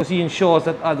 Because he ensures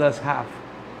that others have.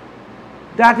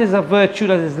 That is a virtue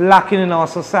that is lacking in our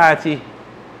society.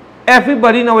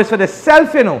 Everybody now is for the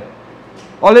self, you know.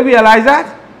 All you realize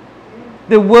that?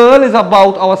 The world is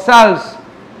about ourselves.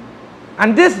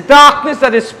 And this darkness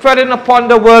that is spreading upon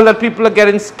the world that people are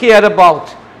getting scared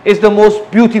about is the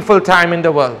most beautiful time in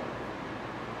the world.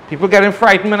 People getting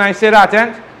frightened when I say that,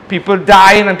 eh? People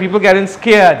dying and people getting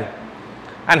scared.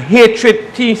 And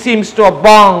hatred seems to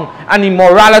abound, and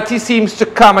immorality seems to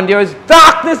come, and there is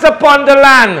darkness upon the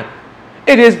land.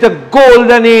 It is the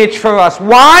golden age for us.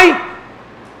 Why?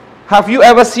 Have you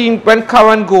ever seen when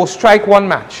current goes, strike one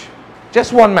match?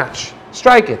 Just one match.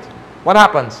 Strike it. What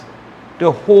happens?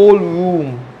 The whole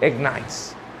room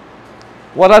ignites.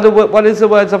 What is the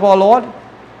words of our Lord?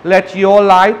 Let your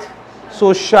light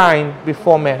so shine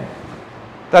before men,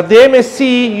 that they may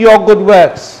see your good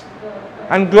works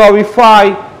and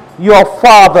glorify your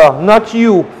Father, not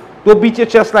you. Don't beat your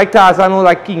chest like Tarzan or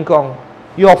like King Kong.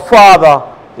 Your Father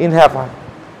in heaven.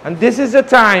 And this is the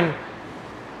time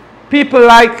people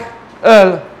like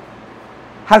Earl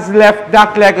has left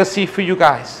that legacy for you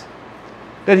guys.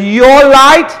 That your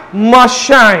light must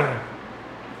shine.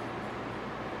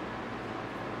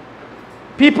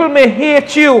 People may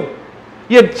hate you.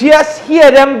 You just hear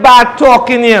them bad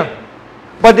talking here.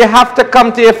 But they have to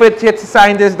come to you to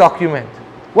sign this document.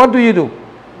 What do? Your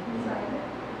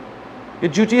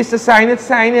duty is to sign it,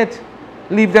 sign it.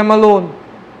 Leave them alone.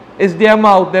 It's their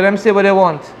mouth. Let them say what they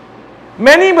want.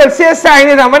 Many will say sign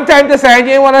it, and one time to sign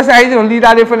it, you want to sign it, you'll leave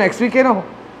that for next week, you know.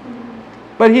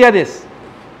 But hear this.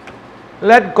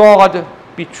 Let God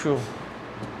be true.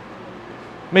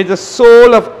 May the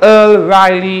soul of Earl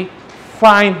Riley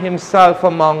find himself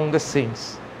among the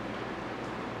saints.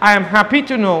 I am happy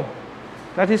to know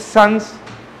that his sons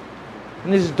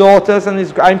and his daughters and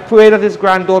I pray that his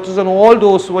granddaughters and all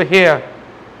those who are here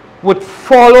would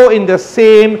follow in the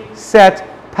same set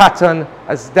pattern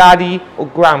as Daddy or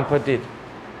Grandpa did.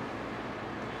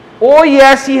 Oh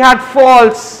yes, he had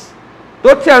faults.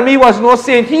 Don't tell me he was no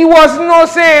saint. He was no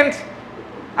saint.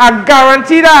 I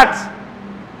guarantee that.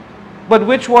 But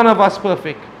which one of us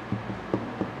perfect?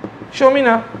 Show me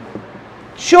now.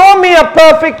 Show me a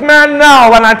perfect man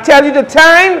now, and I tell you the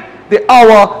time, the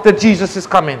hour that Jesus is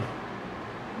coming.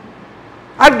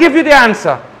 I'd give you the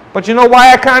answer. But you know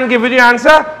why I can't give you the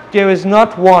answer? There is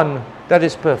not one that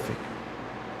is perfect.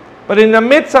 But in the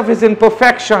midst of his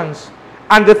imperfections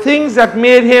and the things that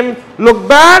made him look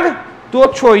bad,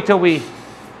 don't throw it away.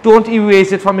 Don't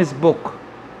erase it from his book.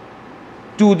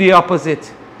 Do the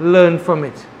opposite. Learn from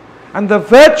it. And the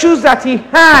virtues that he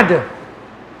had,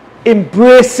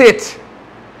 embrace it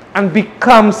and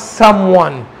become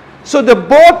someone. So the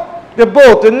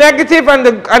negative and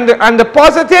the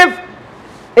positive,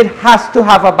 it has to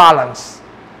have a balance.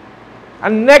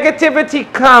 And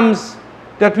negativity comes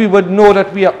that we would know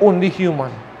that we are only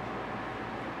human.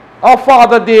 Our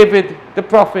father David, the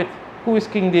prophet, who is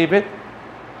King David,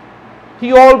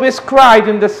 he always cried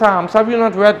in the Psalms. Have you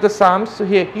not read the Psalms? So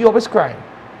here, he always cried.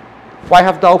 Why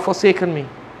have thou forsaken me?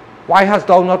 Why hast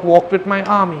thou not walked with my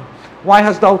army? Why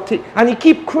hast thou and he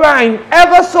keep crying.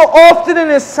 Ever so often in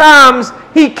his Psalms,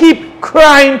 he keep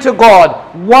crying to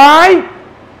God. Why?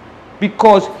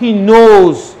 Because he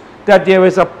knows that there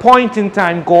is a point in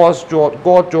time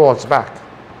God draws back.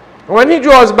 When he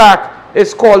draws back,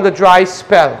 it's called the dry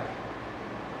spell.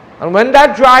 And when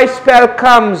that dry spell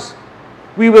comes,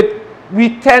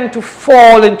 we tend to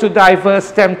fall into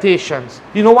diverse temptations.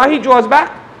 You know why he draws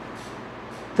back?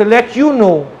 To let you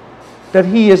know that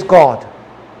he is God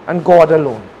and God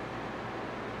alone.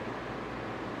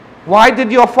 Why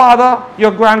did your father,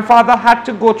 your grandfather had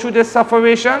to go through this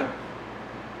separation?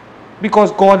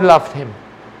 Because God loved him.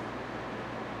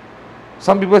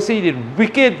 Some people say he did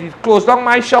wicked. He closed down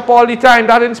my shop all the time.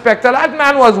 That inspector, that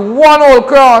man was one old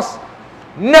cross.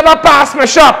 Never passed my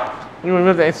shop. You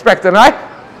remember the inspector, right?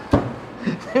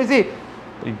 You see,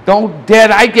 don't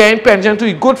dare I get pension to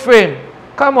a good frame.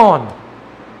 Come on.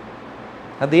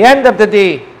 At the end of the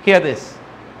day, hear this.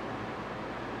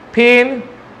 Pain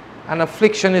and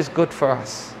affliction is good for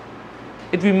us.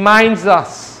 It reminds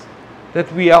us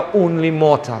that we are only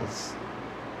mortals.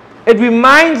 It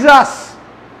reminds us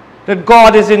that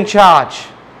God is in charge.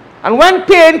 And when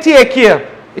pain take you,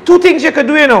 two things you can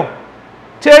do, you know.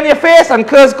 Turn your face and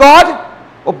curse God,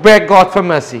 or beg God for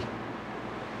mercy.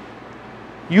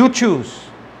 You choose.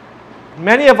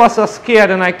 Many of us are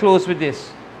scared, and I close with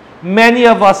this. Many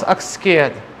of us are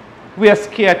scared. We are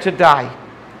scared to die.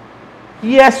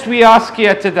 Yes, we are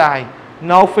scared to die.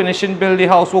 Now finishing build the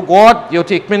house. Oh God, you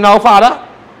take me now, Father?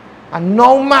 And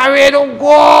now married, oh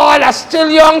God, I'm still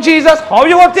young, Jesus. How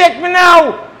you going to take me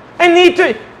now? I need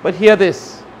to. But hear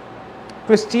this.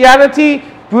 Christianity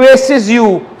braces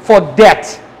you for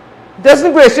death. It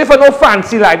doesn't brace you for no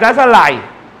fancy life. That's a lie.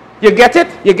 You get it?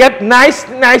 You get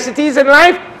niceties in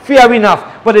life? Fair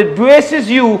enough. But it braces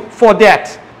you for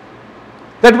death.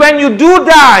 That when you do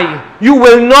die, you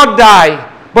will not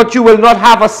die, but you will not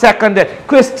have a second death.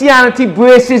 Christianity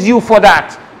braces you for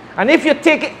that. And if you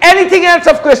take anything else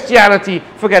of Christianity,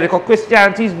 forget it, because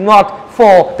Christianity is not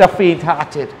for the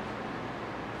faint-hearted.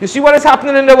 You see what is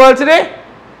happening in the world today?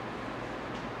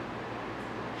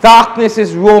 Darkness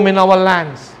is roaming our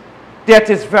lands.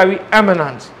 Death is very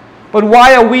imminent. But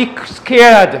why are we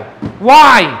scared?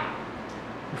 Why?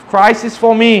 If Christ is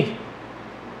for me,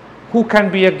 who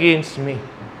can be against me?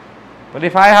 But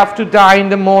if I have to die in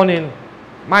the morning,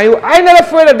 I'm not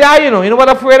afraid of dying, you know. You know what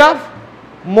I'm afraid of?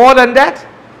 More than that?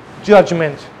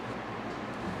 Judgment.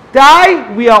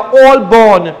 Die, we are all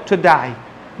born to die.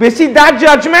 But you see that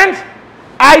judgment?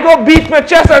 I go beat my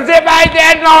chest and say, if I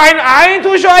dead now, I ain't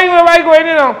too sure where I'm going,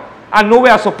 you know. I know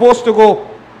where I'm supposed to go.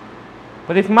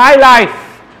 But if my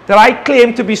life that I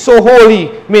claim to be so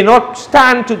holy may not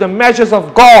stand to the measures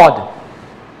of God,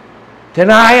 then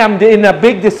I am in a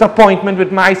big disappointment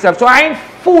with myself. So I ain't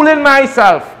fooling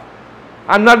myself.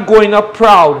 I'm not going up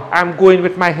proud. I'm going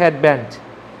with my head bent.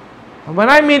 And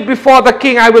when I meet before the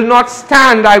King, I will not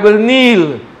stand. I will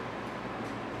kneel.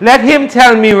 Let him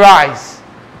tell me rise.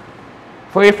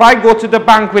 For if I go to the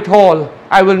banquet hall,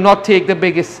 I will not take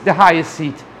the highest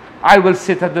seat. I will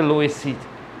sit at the lowest seat.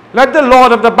 Let the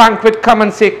Lord of the banquet come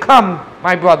and say, come,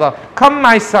 my brother, come,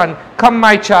 my son, come,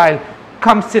 my child,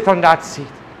 come sit on that seat.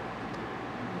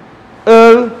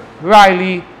 Earl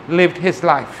Riley lived his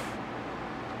life.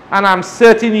 And I'm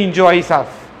certain he enjoyed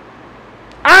himself.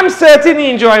 I'm certain he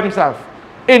enjoyed himself.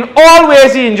 In all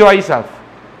ways he enjoyed himself.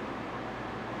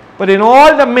 But in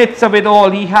all the midst of it all,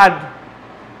 he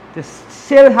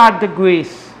still had the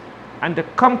grace and the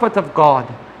comfort of God,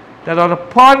 that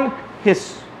upon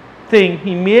his thing,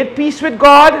 he made peace with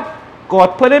God.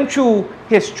 God put him through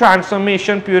his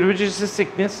transformation period, which is his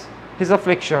sickness, his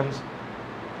afflictions.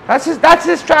 That's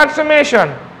his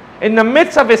transformation. In the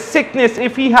midst of his sickness,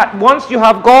 once you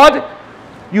have God,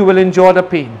 you will endure the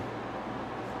pain.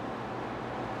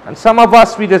 And some of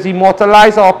us, we just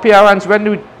immortalize our parents. When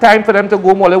it's time for them to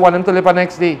go, we want them to live the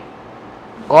next day.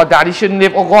 Oh, daddy shouldn't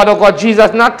live. Oh God,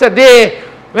 Jesus, not today.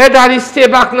 Where daddy stay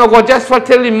back now, God, just for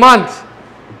till the month.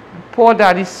 Poor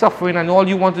daddy's suffering, and all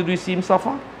you want to do is see him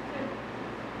suffer.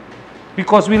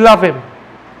 Because we love him.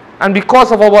 And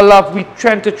because of our love, we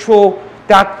tend to throw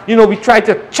that, we try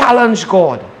to challenge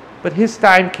God. But his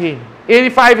time came.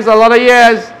 85 is a lot of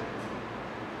years.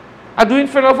 I'm doing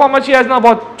funeral for how much years now?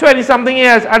 About 20-something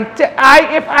years. And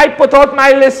if I put out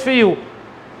my list for you,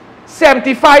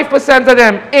 75% of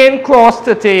them ain't crossed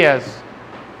 30 years.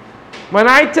 When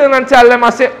I turn and tell them, I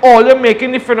say, oh, you're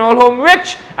making the funeral home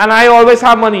rich, and I always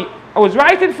have money. I was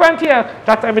right in front here.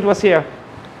 That time it was here.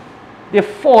 They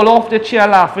fall off the chair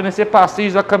laughing and say, Pastor,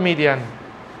 he's a comedian.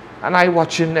 And I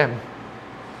watching them.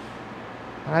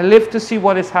 And I live to see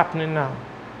what is happening now.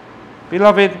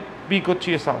 Beloved, be good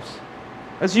to yourselves.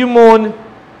 As you mourn,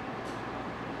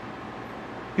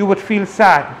 you would feel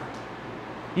sad.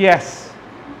 Yes.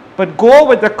 But go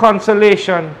with the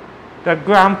consolation that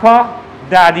grandpa,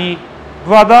 daddy,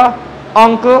 brother,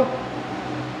 uncle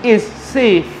is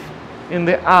safe in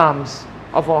the arms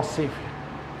of our Savior.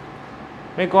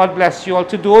 May God bless you all.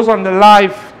 To those on the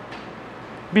live,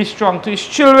 be strong. To his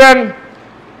children,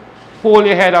 hold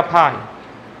your head up high.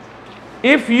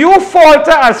 If you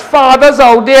falter as fathers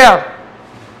out there,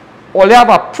 all you have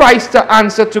a price to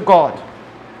answer to God.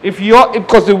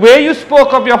 Because the way you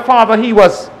spoke of your father, he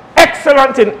was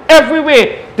excellent in every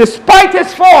way, despite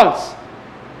his faults.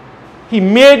 He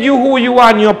made you who you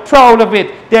are and you're proud of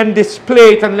it. Then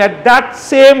display it and let that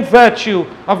same virtue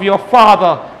of your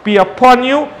father be upon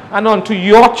you and unto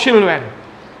your children.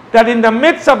 That in the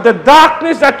midst of the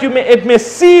darkness that it may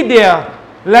see there,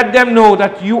 let them know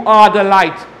that you are the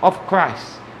light of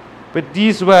Christ. With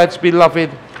these words, beloved,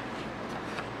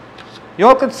 you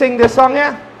all could sing this song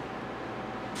here?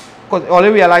 Because all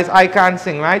you realize I can't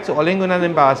sing, right? So all ain't going to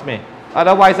embarrass me.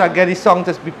 Otherwise, I'll get this song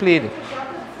to be played.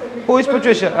 Who is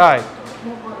Patricia? All right.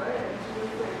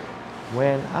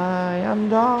 When I am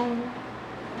down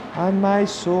and my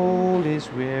soul is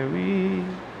weary,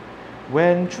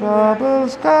 when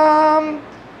troubles come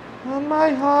and my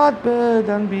heart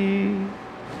burden be.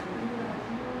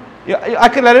 I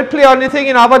can let it play on the thing.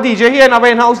 You know, I have a DJ here and I have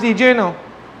an in-house DJ now.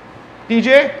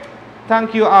 DJ,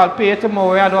 thank you. I'll pay it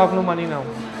tomorrow. I don't have no money now.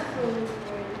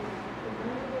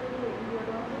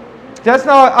 Just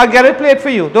now, I'll get it played for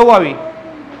you. Don't worry.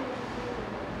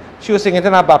 She was singing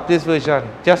in a Baptist version.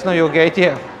 Just now, you'll get it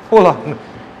here. Hold on.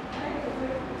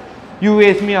 You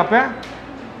raise me up, eh?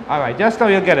 All right. Just now,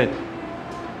 you'll get it.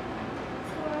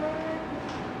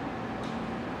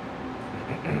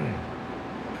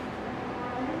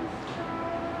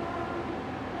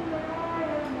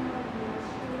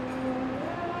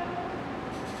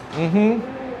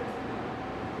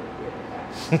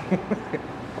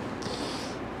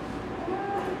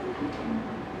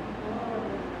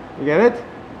 You get it?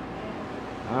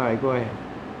 All right, go ahead.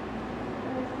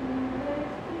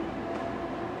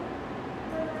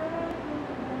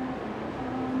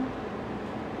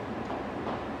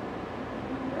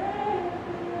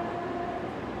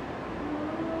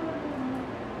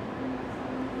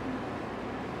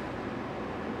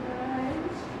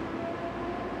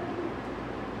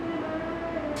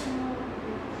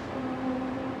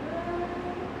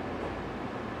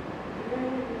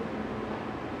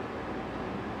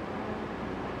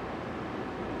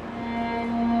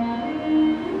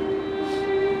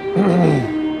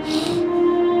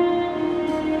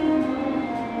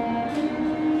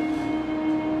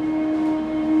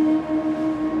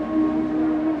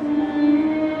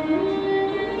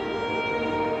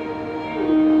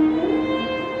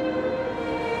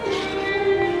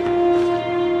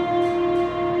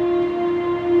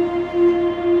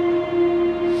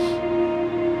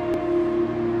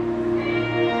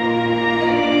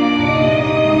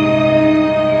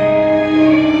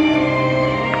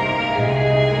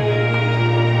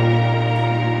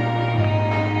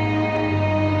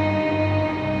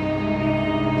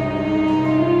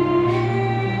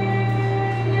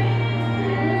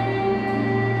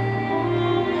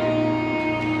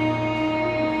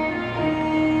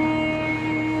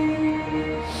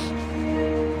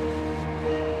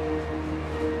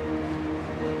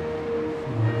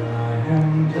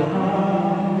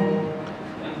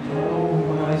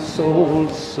 Soul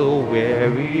so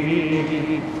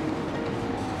weary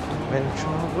when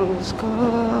troubles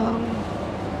come.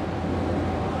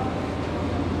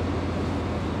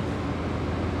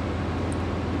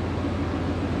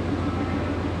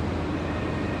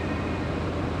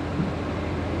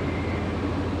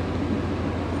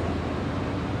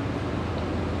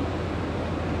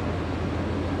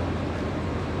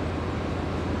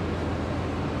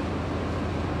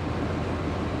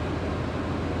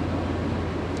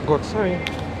 God, sorry.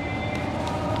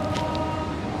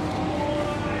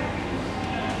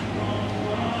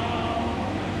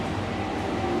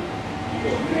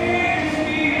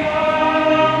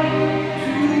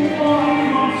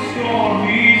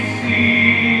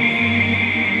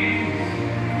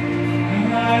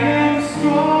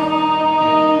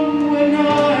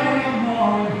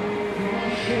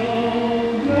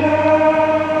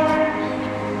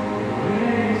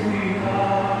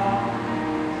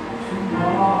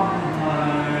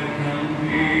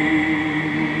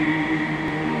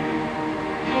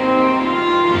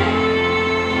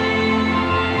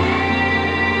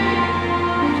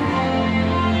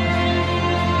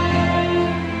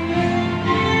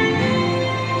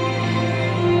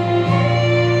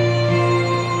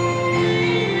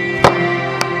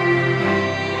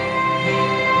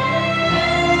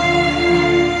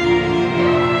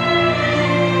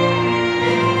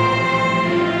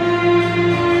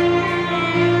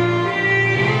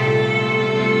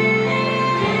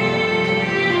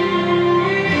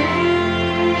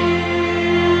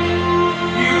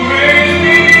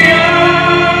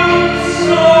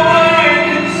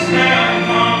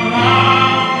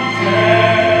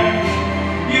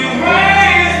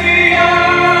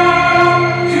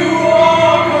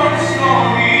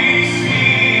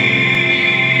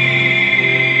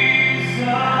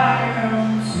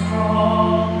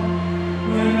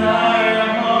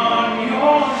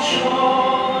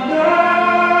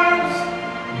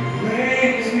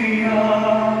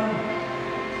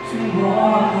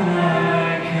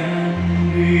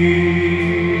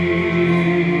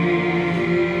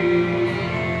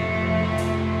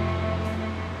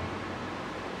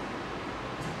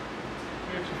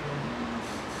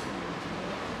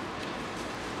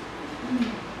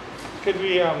 Could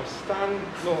we stand?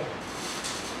 No.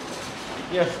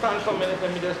 Yeah, stand for a minute.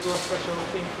 Let me just do a special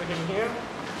thing for him here.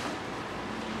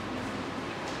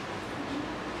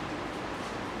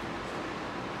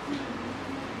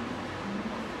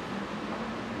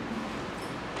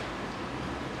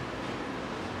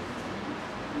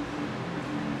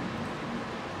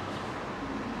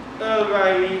 Earl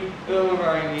Riley, Earl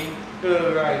Riley,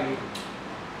 Earl Riley.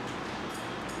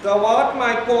 Thou art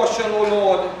my portion, O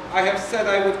Lord. I have said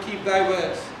I would keep thy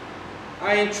words.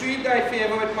 I entreat thy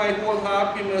favor with my whole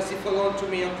heart. Be merciful unto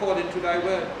me according to thy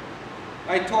word.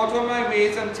 I taught on my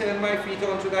ways and turned my feet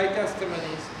unto thy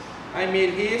testimonies. I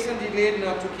made haste and delayed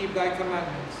not to keep thy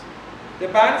commandments. The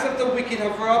bands of the wicked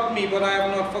have robbed me, but I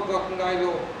have not forgotten thy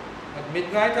law. At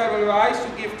midnight I will rise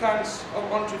to give thanks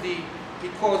unto thee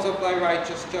because of thy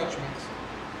righteous judgments.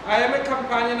 I am a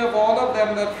companion of all of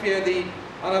them that fear thee,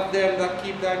 and of them that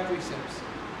keep thy precepts.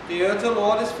 The earth, O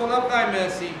Lord, is full of thy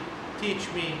mercy.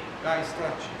 Teach me thy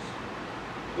statutes.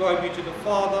 Glory be to the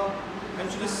Father, and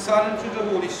to the Son, and to the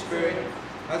Holy Spirit,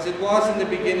 as it was in the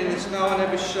beginning, is now, and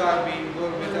ever shall be,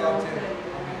 world without end.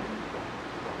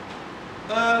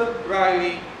 Earl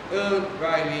Riley, Earl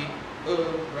Riley,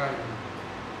 Earl Riley.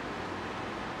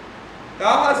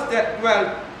 Thou hast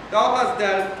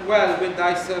dealt well with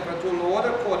thy servant, O Lord,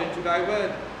 according to thy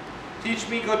word. Teach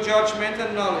me good judgment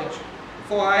and knowledge,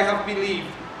 for I have believed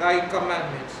thy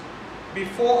commandments.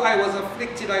 Before I was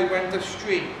afflicted, I went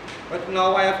astray, but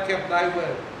now I have kept thy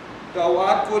word. Thou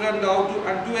art good, and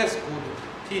doest good.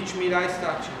 Teach me thy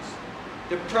statutes.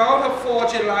 The proud have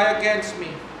forged a lie against me,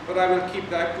 but I will keep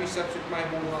thy precepts with my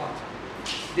whole heart.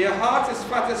 Their heart is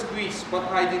fat as grease, but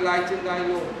I delight in thy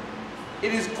law.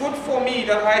 It is good for me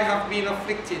that I have been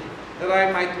afflicted, that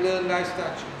I might learn thy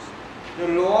statutes. The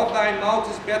law of thy mouth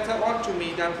is better unto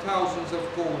me than thousands of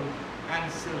gold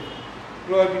and silver.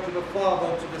 Glory be to the Father,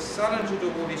 and to the Son, and to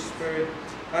the Holy Spirit,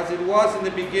 as it was in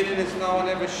the beginning, is now, and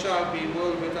ever shall be,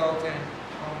 world without end.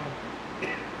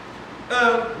 Amen.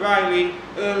 Earl Riley,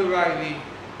 Earl Riley,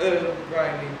 Earl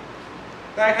Riley.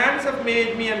 Thy hands have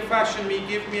made me and fashioned me.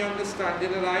 Give me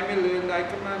understanding, that I may learn thy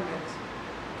commandments.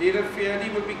 They that fear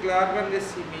thee will be glad when they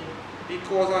see me,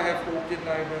 because I have hoped in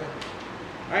thy word.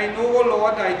 I know, O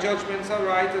Lord, thy judgments are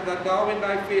right, and that thou in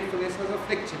thy faithfulness hast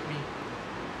afflicted me.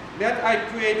 Let, I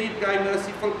pray thee, thy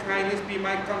merciful kindness be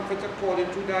my comfort according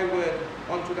to thy word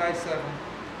unto thy servant.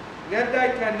 Let thy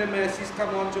tender mercies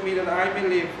come unto me, that I may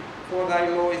live, for thy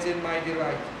law is my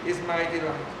delight.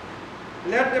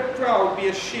 Let the proud be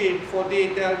ashamed, for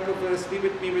they dealt perversely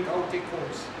with me without a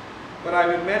cause. But I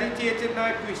will meditate in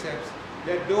thy precepts.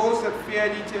 Let those that fear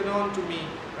thee turn unto me,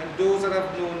 and those that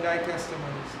have known thy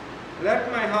testimonies.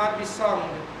 Let my heart be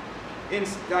sound in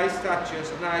thy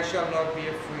statutes, and I shall not be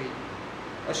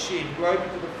ashamed. Glory be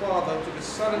to the Father, and to the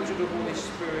Son, and to the Holy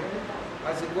Spirit,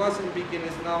 as it was in the beginning,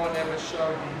 is now, and ever shall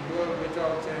be, world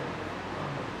without end.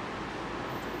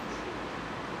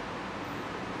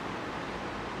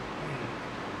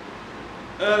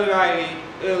 Earl Riley,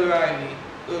 Earl Riley,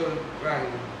 Earl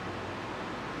Riley.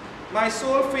 My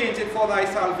soul fainted for thy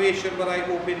salvation, but I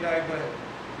hope in thy word.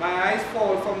 My eyes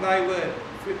fall from thy word.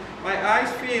 My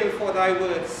eyes fail for thy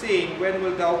word, saying, when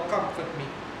wilt thou comfort me?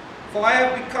 For I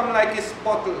have become like a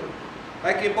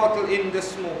bottle in the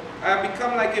smoke. I have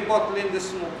become like a bottle in the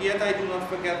smoke, yet I do not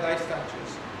forget thy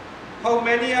statutes. How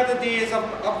many are the days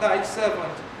of thy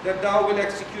servant, that thou wilt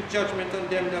execute judgment on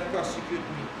them that persecute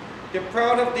me? The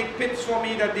proud have dig pits for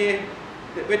me,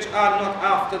 which are not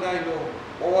after thy law.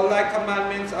 All thy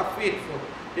commandments are faithful.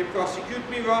 They prosecute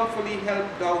me wrongfully, help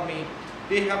thou me.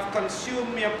 They have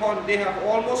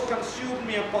almost consumed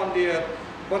me upon the earth,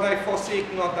 but I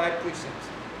forsake not thy precepts.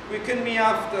 Quicken me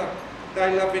after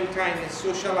thy loving kindness,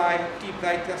 so shall I keep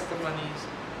thy testimonies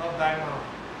of thy mouth.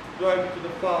 Glory be to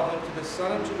the Father, and to the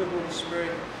Son, and to the Holy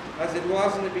Spirit, as it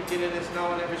was in the beginning, is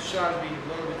now, and ever shall be,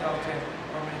 world without end.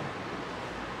 Amen.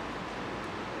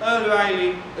 Earl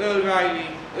Riley, Earl Riley,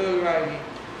 Earl Riley.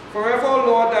 Forever, O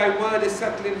Lord, thy word is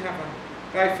settled in heaven.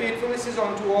 Thy faithfulness is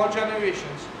unto all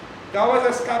generations. Thou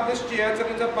hast established the earth,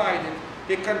 and it abideth.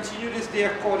 They continue this day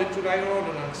according to thine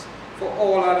ordinance, for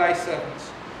all are thy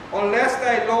servants. Unless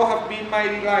thy law have been my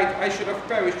delight, I should have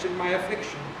perished in my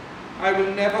affliction. I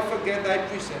will never forget thy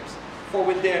precepts, for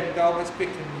with them thou hast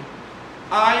quickened me.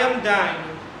 I am thine,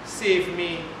 save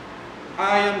me.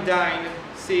 I am thine,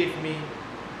 save me.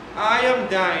 I am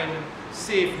thine,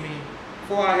 save me,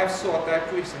 for I have sought thy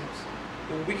precepts.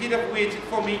 The wicked have waited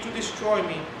for me to destroy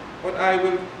me, but I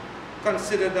will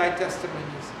consider thy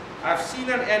testimonies. I have seen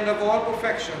an end of all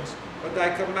perfections, but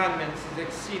thy commandments is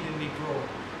exceedingly broad.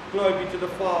 Glory be to the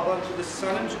Father, and to the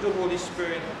Son, and to the Holy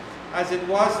Spirit, as it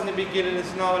was in the beginning,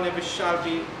 is now, and ever shall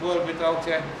be, world without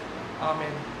end.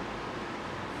 Amen.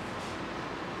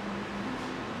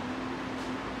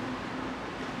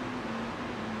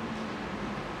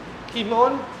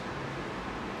 Kimon?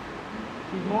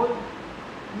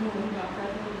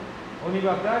 Only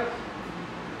baptized?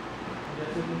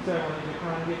 There's certain ceremonies you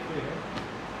can't get free,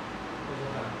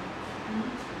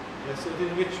 There's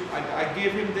certain which I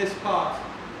gave him this part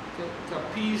to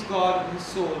appease God and his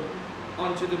soul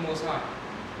unto the Most High.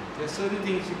 There's certain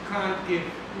things you can't give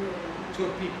to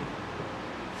a people.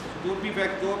 So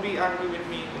don't be angry with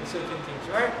me in certain things,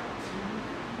 right?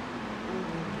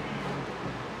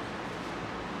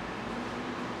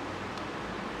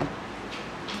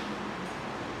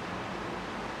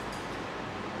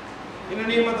 In the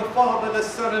name of the Father, the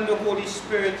Son, and the Holy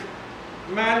Spirit,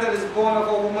 man that is born of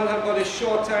a woman has but a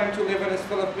short time to live and is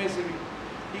full of misery.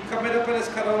 He cometh up and is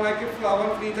cut down like a flower,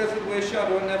 and fleet as it were a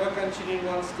shadow, and never continue in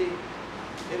one state.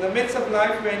 In the midst of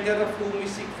life, we enter of whom we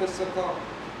seek for succor.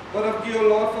 But of thee, O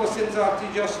Lord, for sins art thee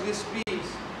justly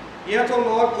displeased. Yet, O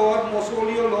Lord God, most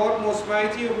holy, O Lord, most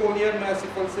mighty, holy, and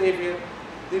merciful Saviour,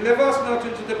 deliver us not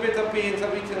into the bitter pains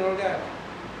of eternal death.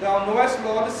 Thou knowest,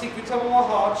 Lord, the secrets of our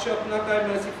hearts, shut not thy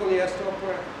merciful ears to our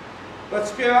prayer. But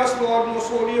spare us, Lord, most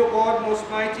holy, O God, most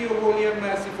mighty, O holy, and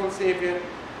merciful Saviour,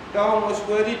 thou most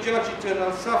worthy Judge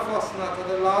eternal, suffer us not at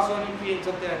the last only pains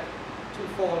of death to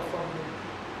fall from thee.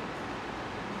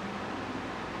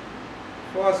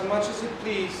 For as much as it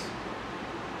please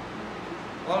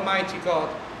Almighty God,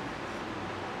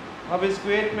 of his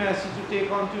great mercy to take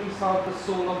unto himself the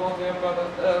soul of our dear brother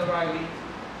Earl,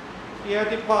 here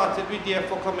departed, we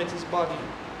therefore commit his body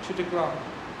to the ground,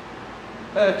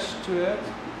 urged to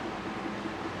earth.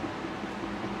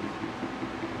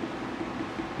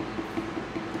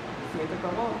 Afraid to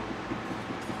come on.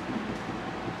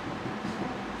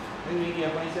 And we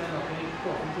give myself nothing,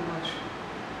 talking too much.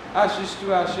 Ashes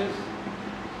to ashes,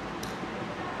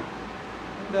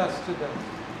 and dust to dust.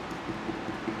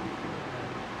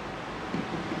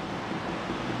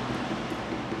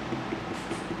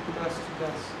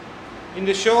 In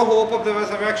the sure hope of the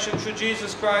resurrection through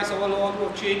Jesus Christ our Lord, who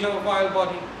have changed our vile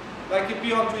body, like it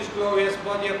be unto his glorious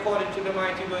body, according to the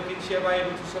mighty working hereby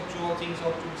able to subdue all things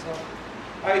unto himself.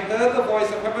 I heard the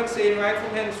voice of heaven saying right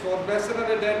from henceforth, Blessed are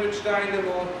the dead which die in the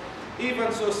Lord,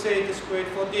 even so saith the Spirit,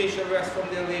 for they shall rest from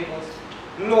their labors.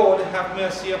 Lord, have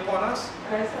mercy upon us.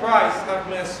 Christ, have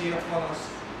mercy upon us.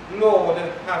 Lord,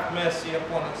 have mercy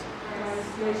upon us.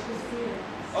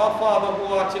 Our Father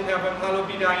who art in heaven, hallowed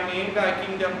be thy name. Thy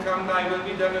kingdom come, thy will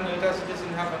be done on earth as it is in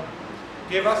heaven.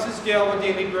 Give us this day our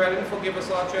daily bread, and forgive us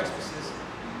our trespasses,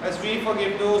 as we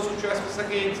forgive those who trespass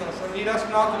against us. And lead us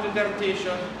not into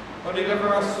temptation, but deliver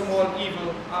us from all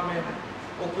evil. Amen.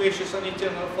 O gracious and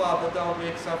eternal Father, thou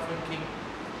great sovereign King,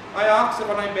 I ask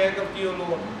and I beg of thee, O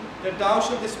Lord, that thou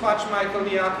shalt dispatch Michael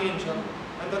the archangel,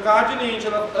 and the guardian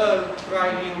angel of Earl,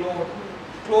 O Lord.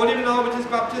 Clothe him now with his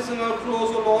baptismal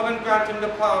clothes, O Lord, and grant him the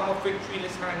palm of victory in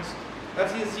his hands,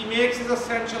 that as he makes his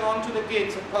ascension unto the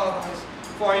gates of paradise,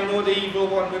 for I know the evil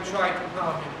one will try to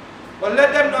harm him. But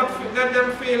let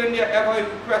them fail in their every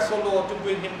request, O Lord, to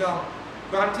bring him down.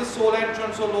 Grant his soul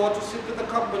entrance, O Lord, to sit with the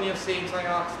company of saints, I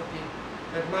ask of thee.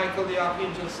 Let Michael the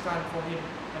archangel stand for him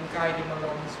and guide him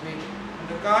along his way. And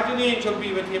the guardian angel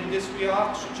be with him. This we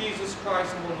ask through Jesus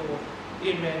Christ our Lord.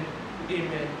 Amen.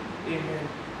 Amen. Amen.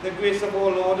 The grace of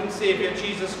our Lord and Savior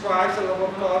Jesus Christ, the love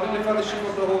of God, and the fellowship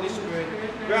of the Holy Spirit,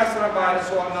 rest and abide us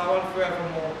all now and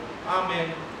forevermore.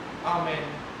 Amen. Amen.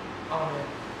 Amen.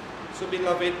 So,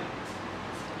 beloved,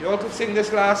 you all could sing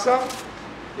this last song.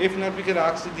 If not, we could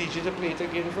ask the DJ to play it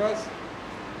again for us.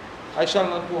 I shall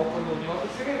not walk alone. You all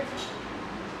could sing it.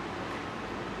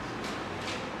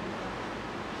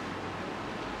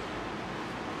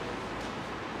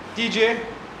 DJ,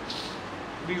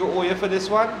 we go over for this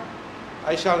one.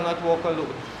 I shall not walk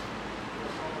alone.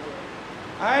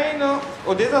 I know.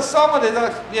 Oh, there's a song, or there's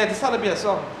a, yeah, this ought to be a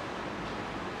song.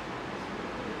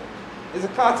 It's a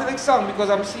Catholic song because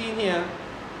I'm seeing here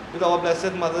with our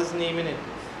Blessed Mother's name in it.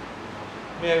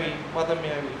 Mary, Mother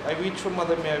Mary. I reach for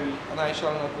Mother Mary, and I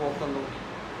shall not walk alone.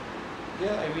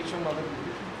 Yeah, I reach for Mother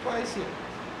Mary. Twice here.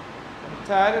 I'm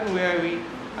tired and weary.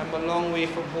 I'm a long way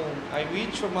from home. I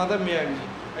reach for Mother Mary.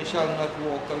 I shall not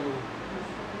walk alone.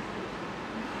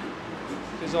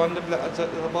 It's on the it's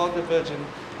about the Virgin,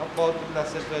 about the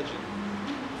Blessed Virgin.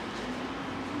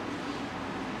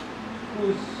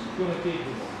 Who's going to take this?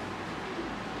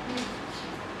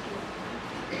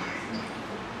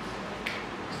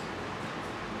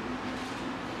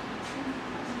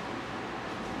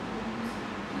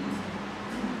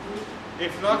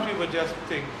 If not, we would just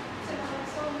think.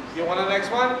 You want the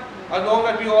next one? A song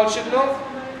that we all should know?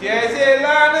 There's a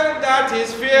land that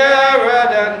is fairer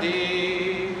than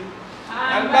thee,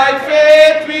 and by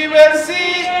faith we will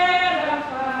see.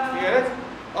 Hear it?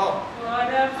 Oh.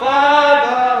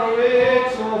 Father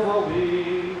waits over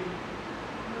me.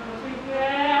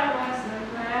 Prepare us a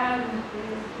land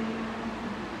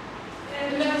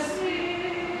in the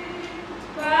sweet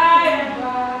by and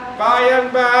by. By and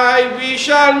by we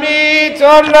shall meet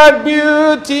on that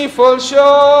beautiful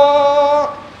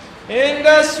shore. In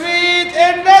the sweet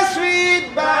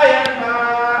by and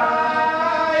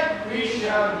by, we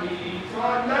shall meet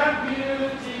on that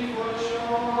beautiful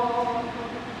shore.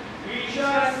 We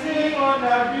shall sing on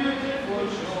that beautiful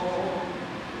shore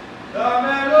the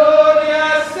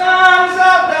melodious songs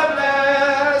of the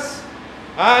blessed,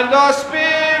 and our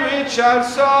spirit shall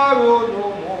sorrow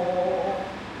no more.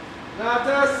 Not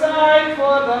a sign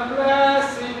for the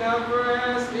blessing of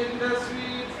rest in the sweet.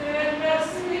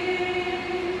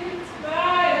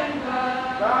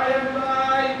 By and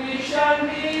by we shall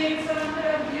meet on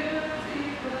the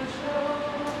beautiful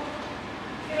shore.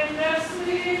 In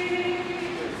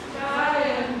sweet, by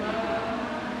and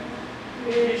by.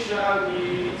 We shall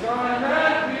meet on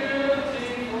that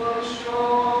beautiful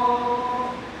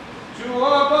shore. To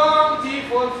a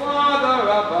bountiful Father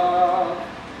above,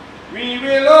 we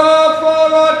will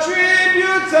offer our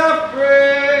tributes of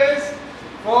praise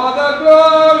for the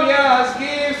glorious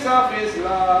gifts of His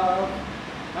love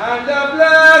and the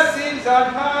blessings of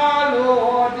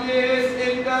hallowed days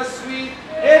in the sweet,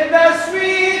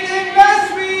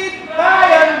 by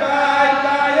and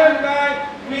by,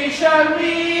 we shall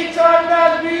meet on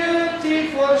that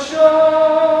beautiful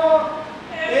shore.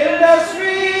 In the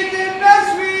sweet,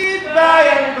 by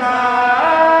and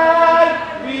by,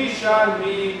 we shall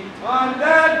meet on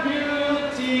that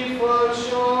beautiful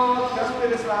shore. Let's play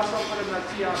this last song for the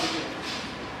next year.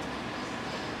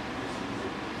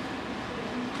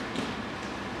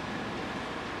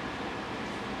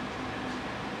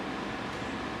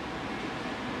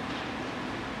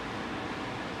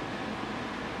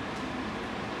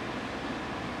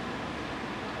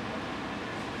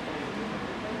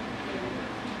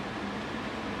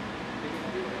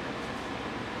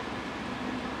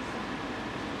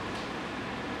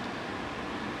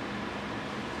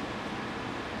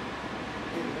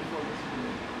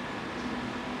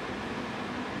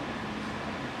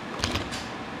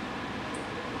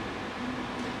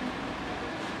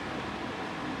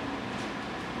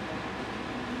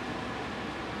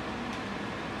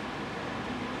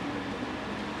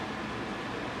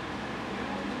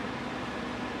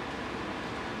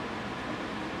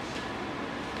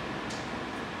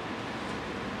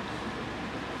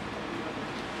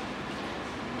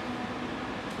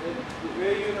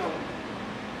 Where you know?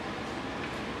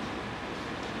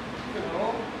 You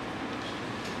know?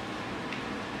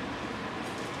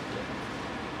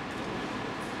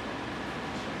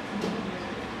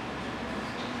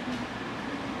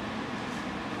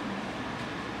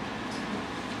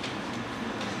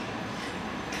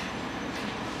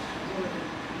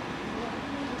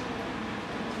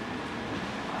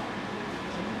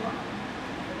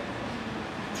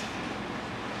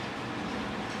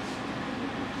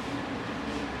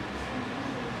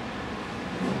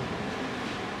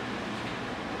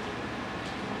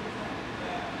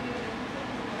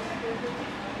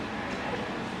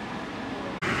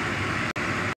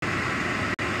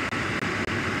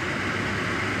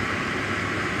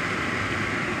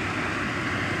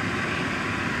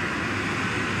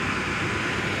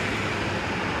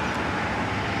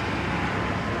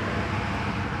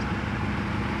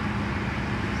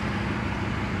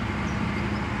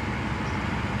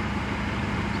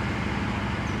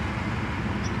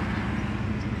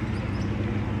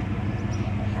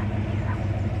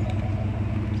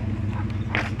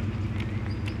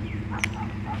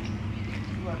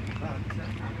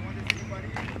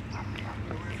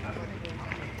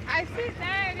 I see there,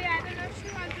 I don't know if she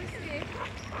wants to see.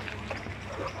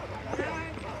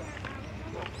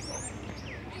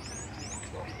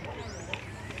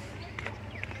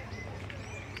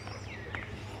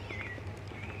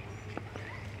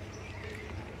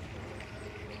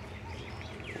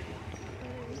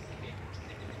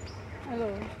 Hello.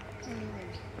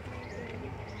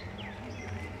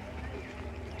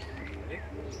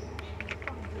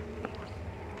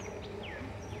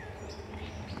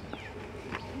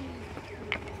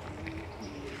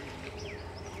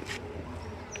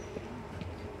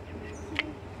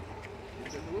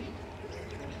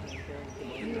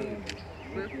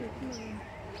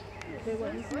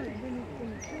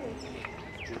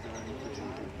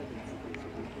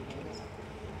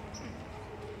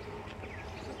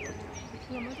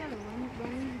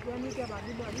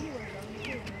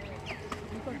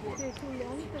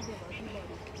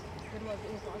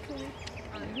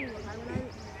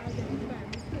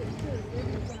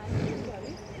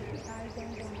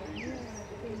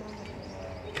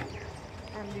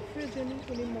 And the first one is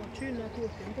only more true, not to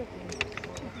open to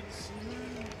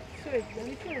so it's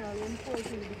going to turn around because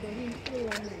he's still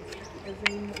on it as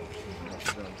in motion.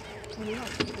 You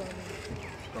have to go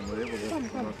come.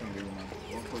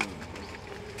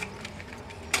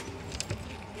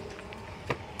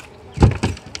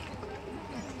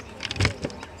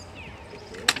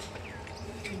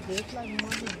 It's like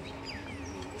money.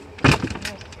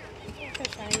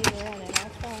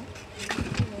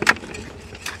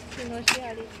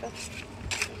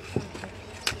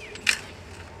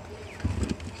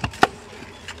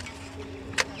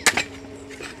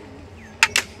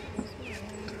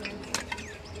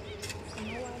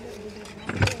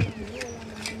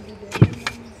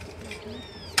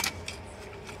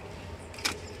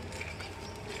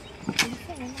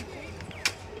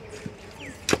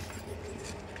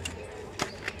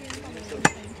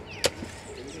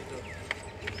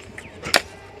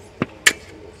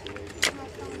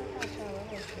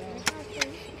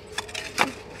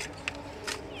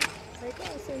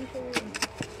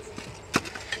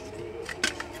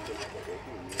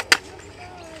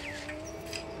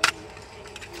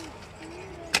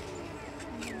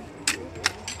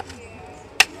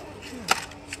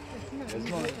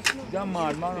 a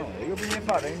madman. You bring your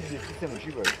father into the system,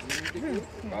 she works.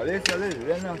 A little,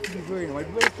 then I keep going. Why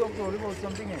do you talk about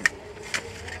something else?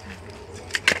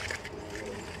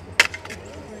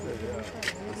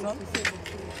 Son?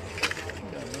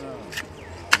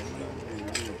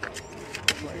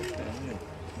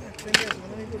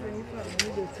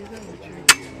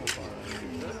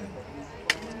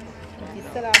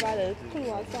 Still about a clue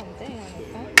or something,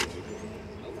 understand?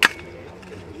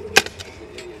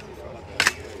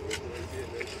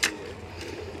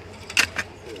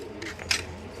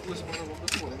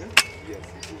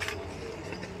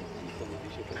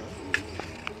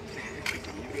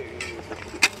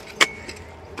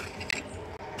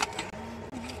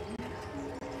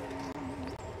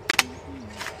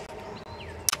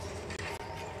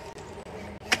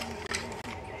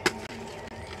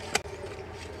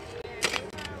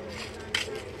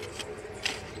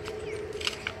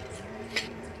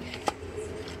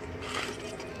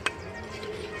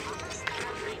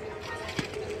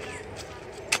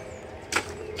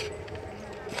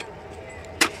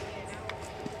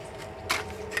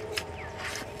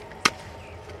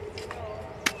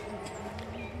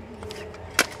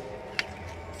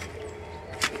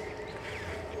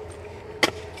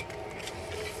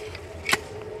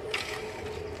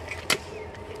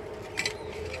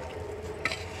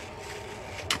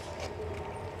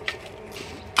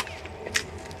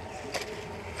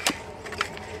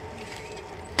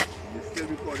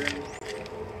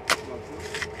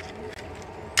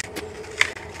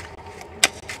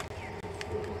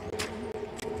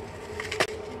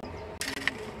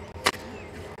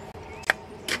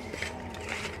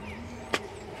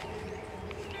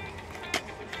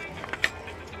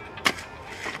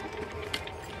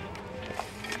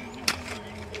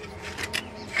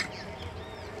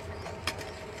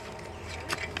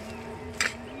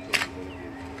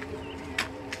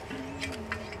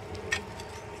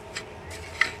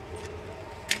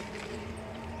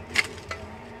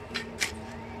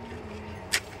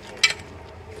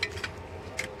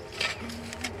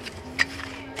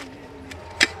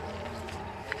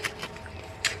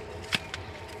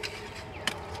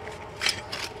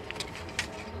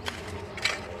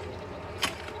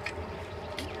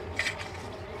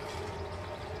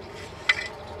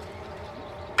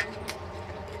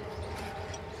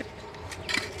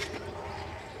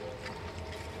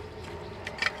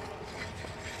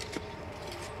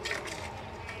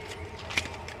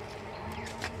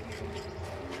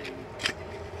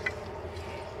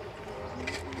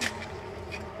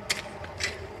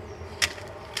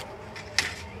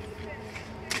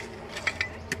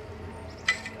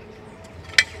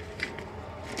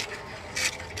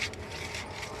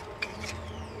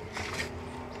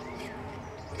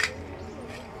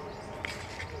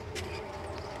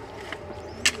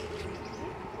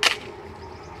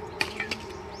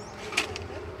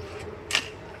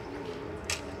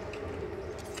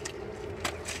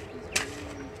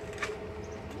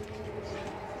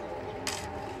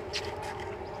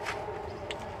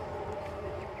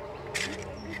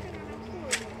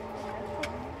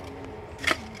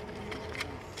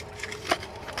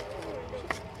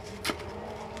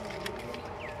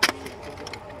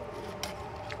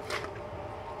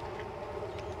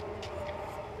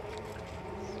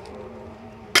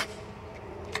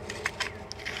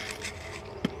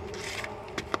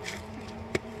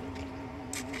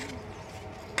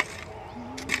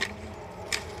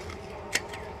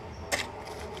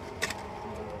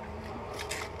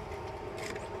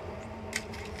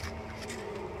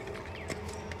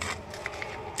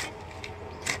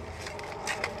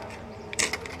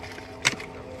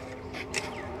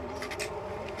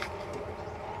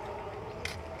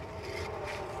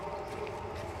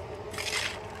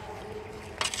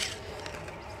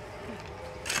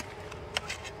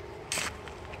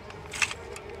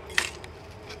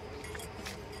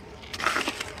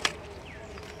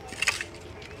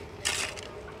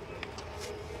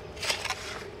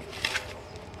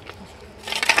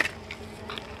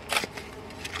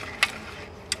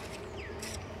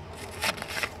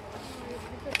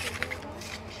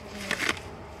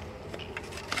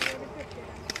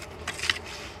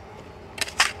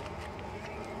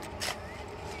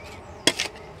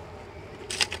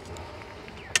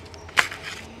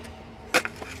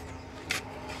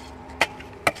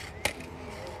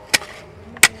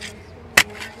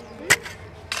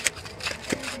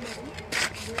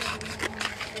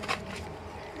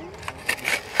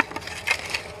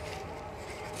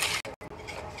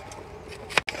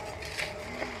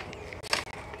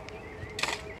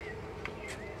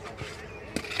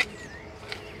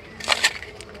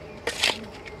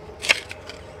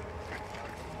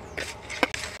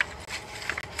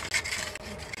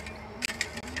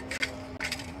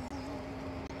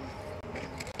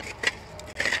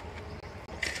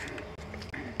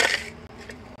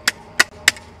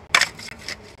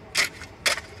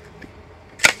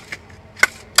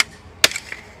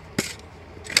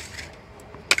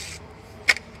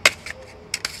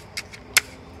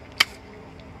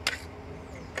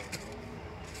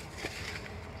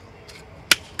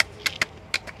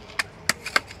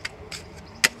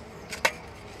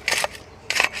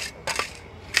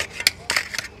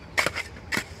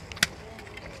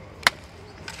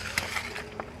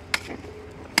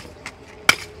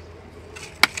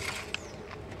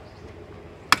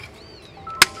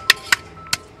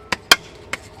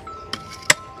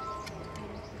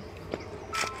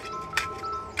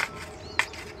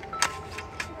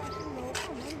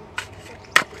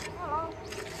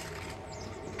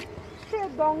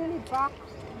 down in the back.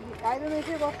 I don't know if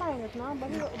you go find it now, but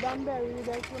you done bury the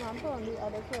dead one and turn the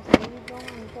other person. You down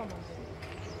and come and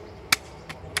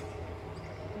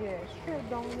yeah, straight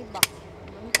down in the back.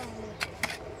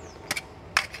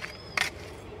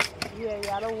 Yeah, you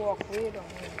gotta walk way down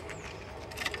here.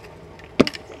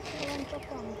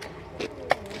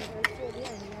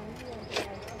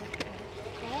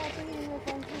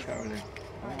 Caroline.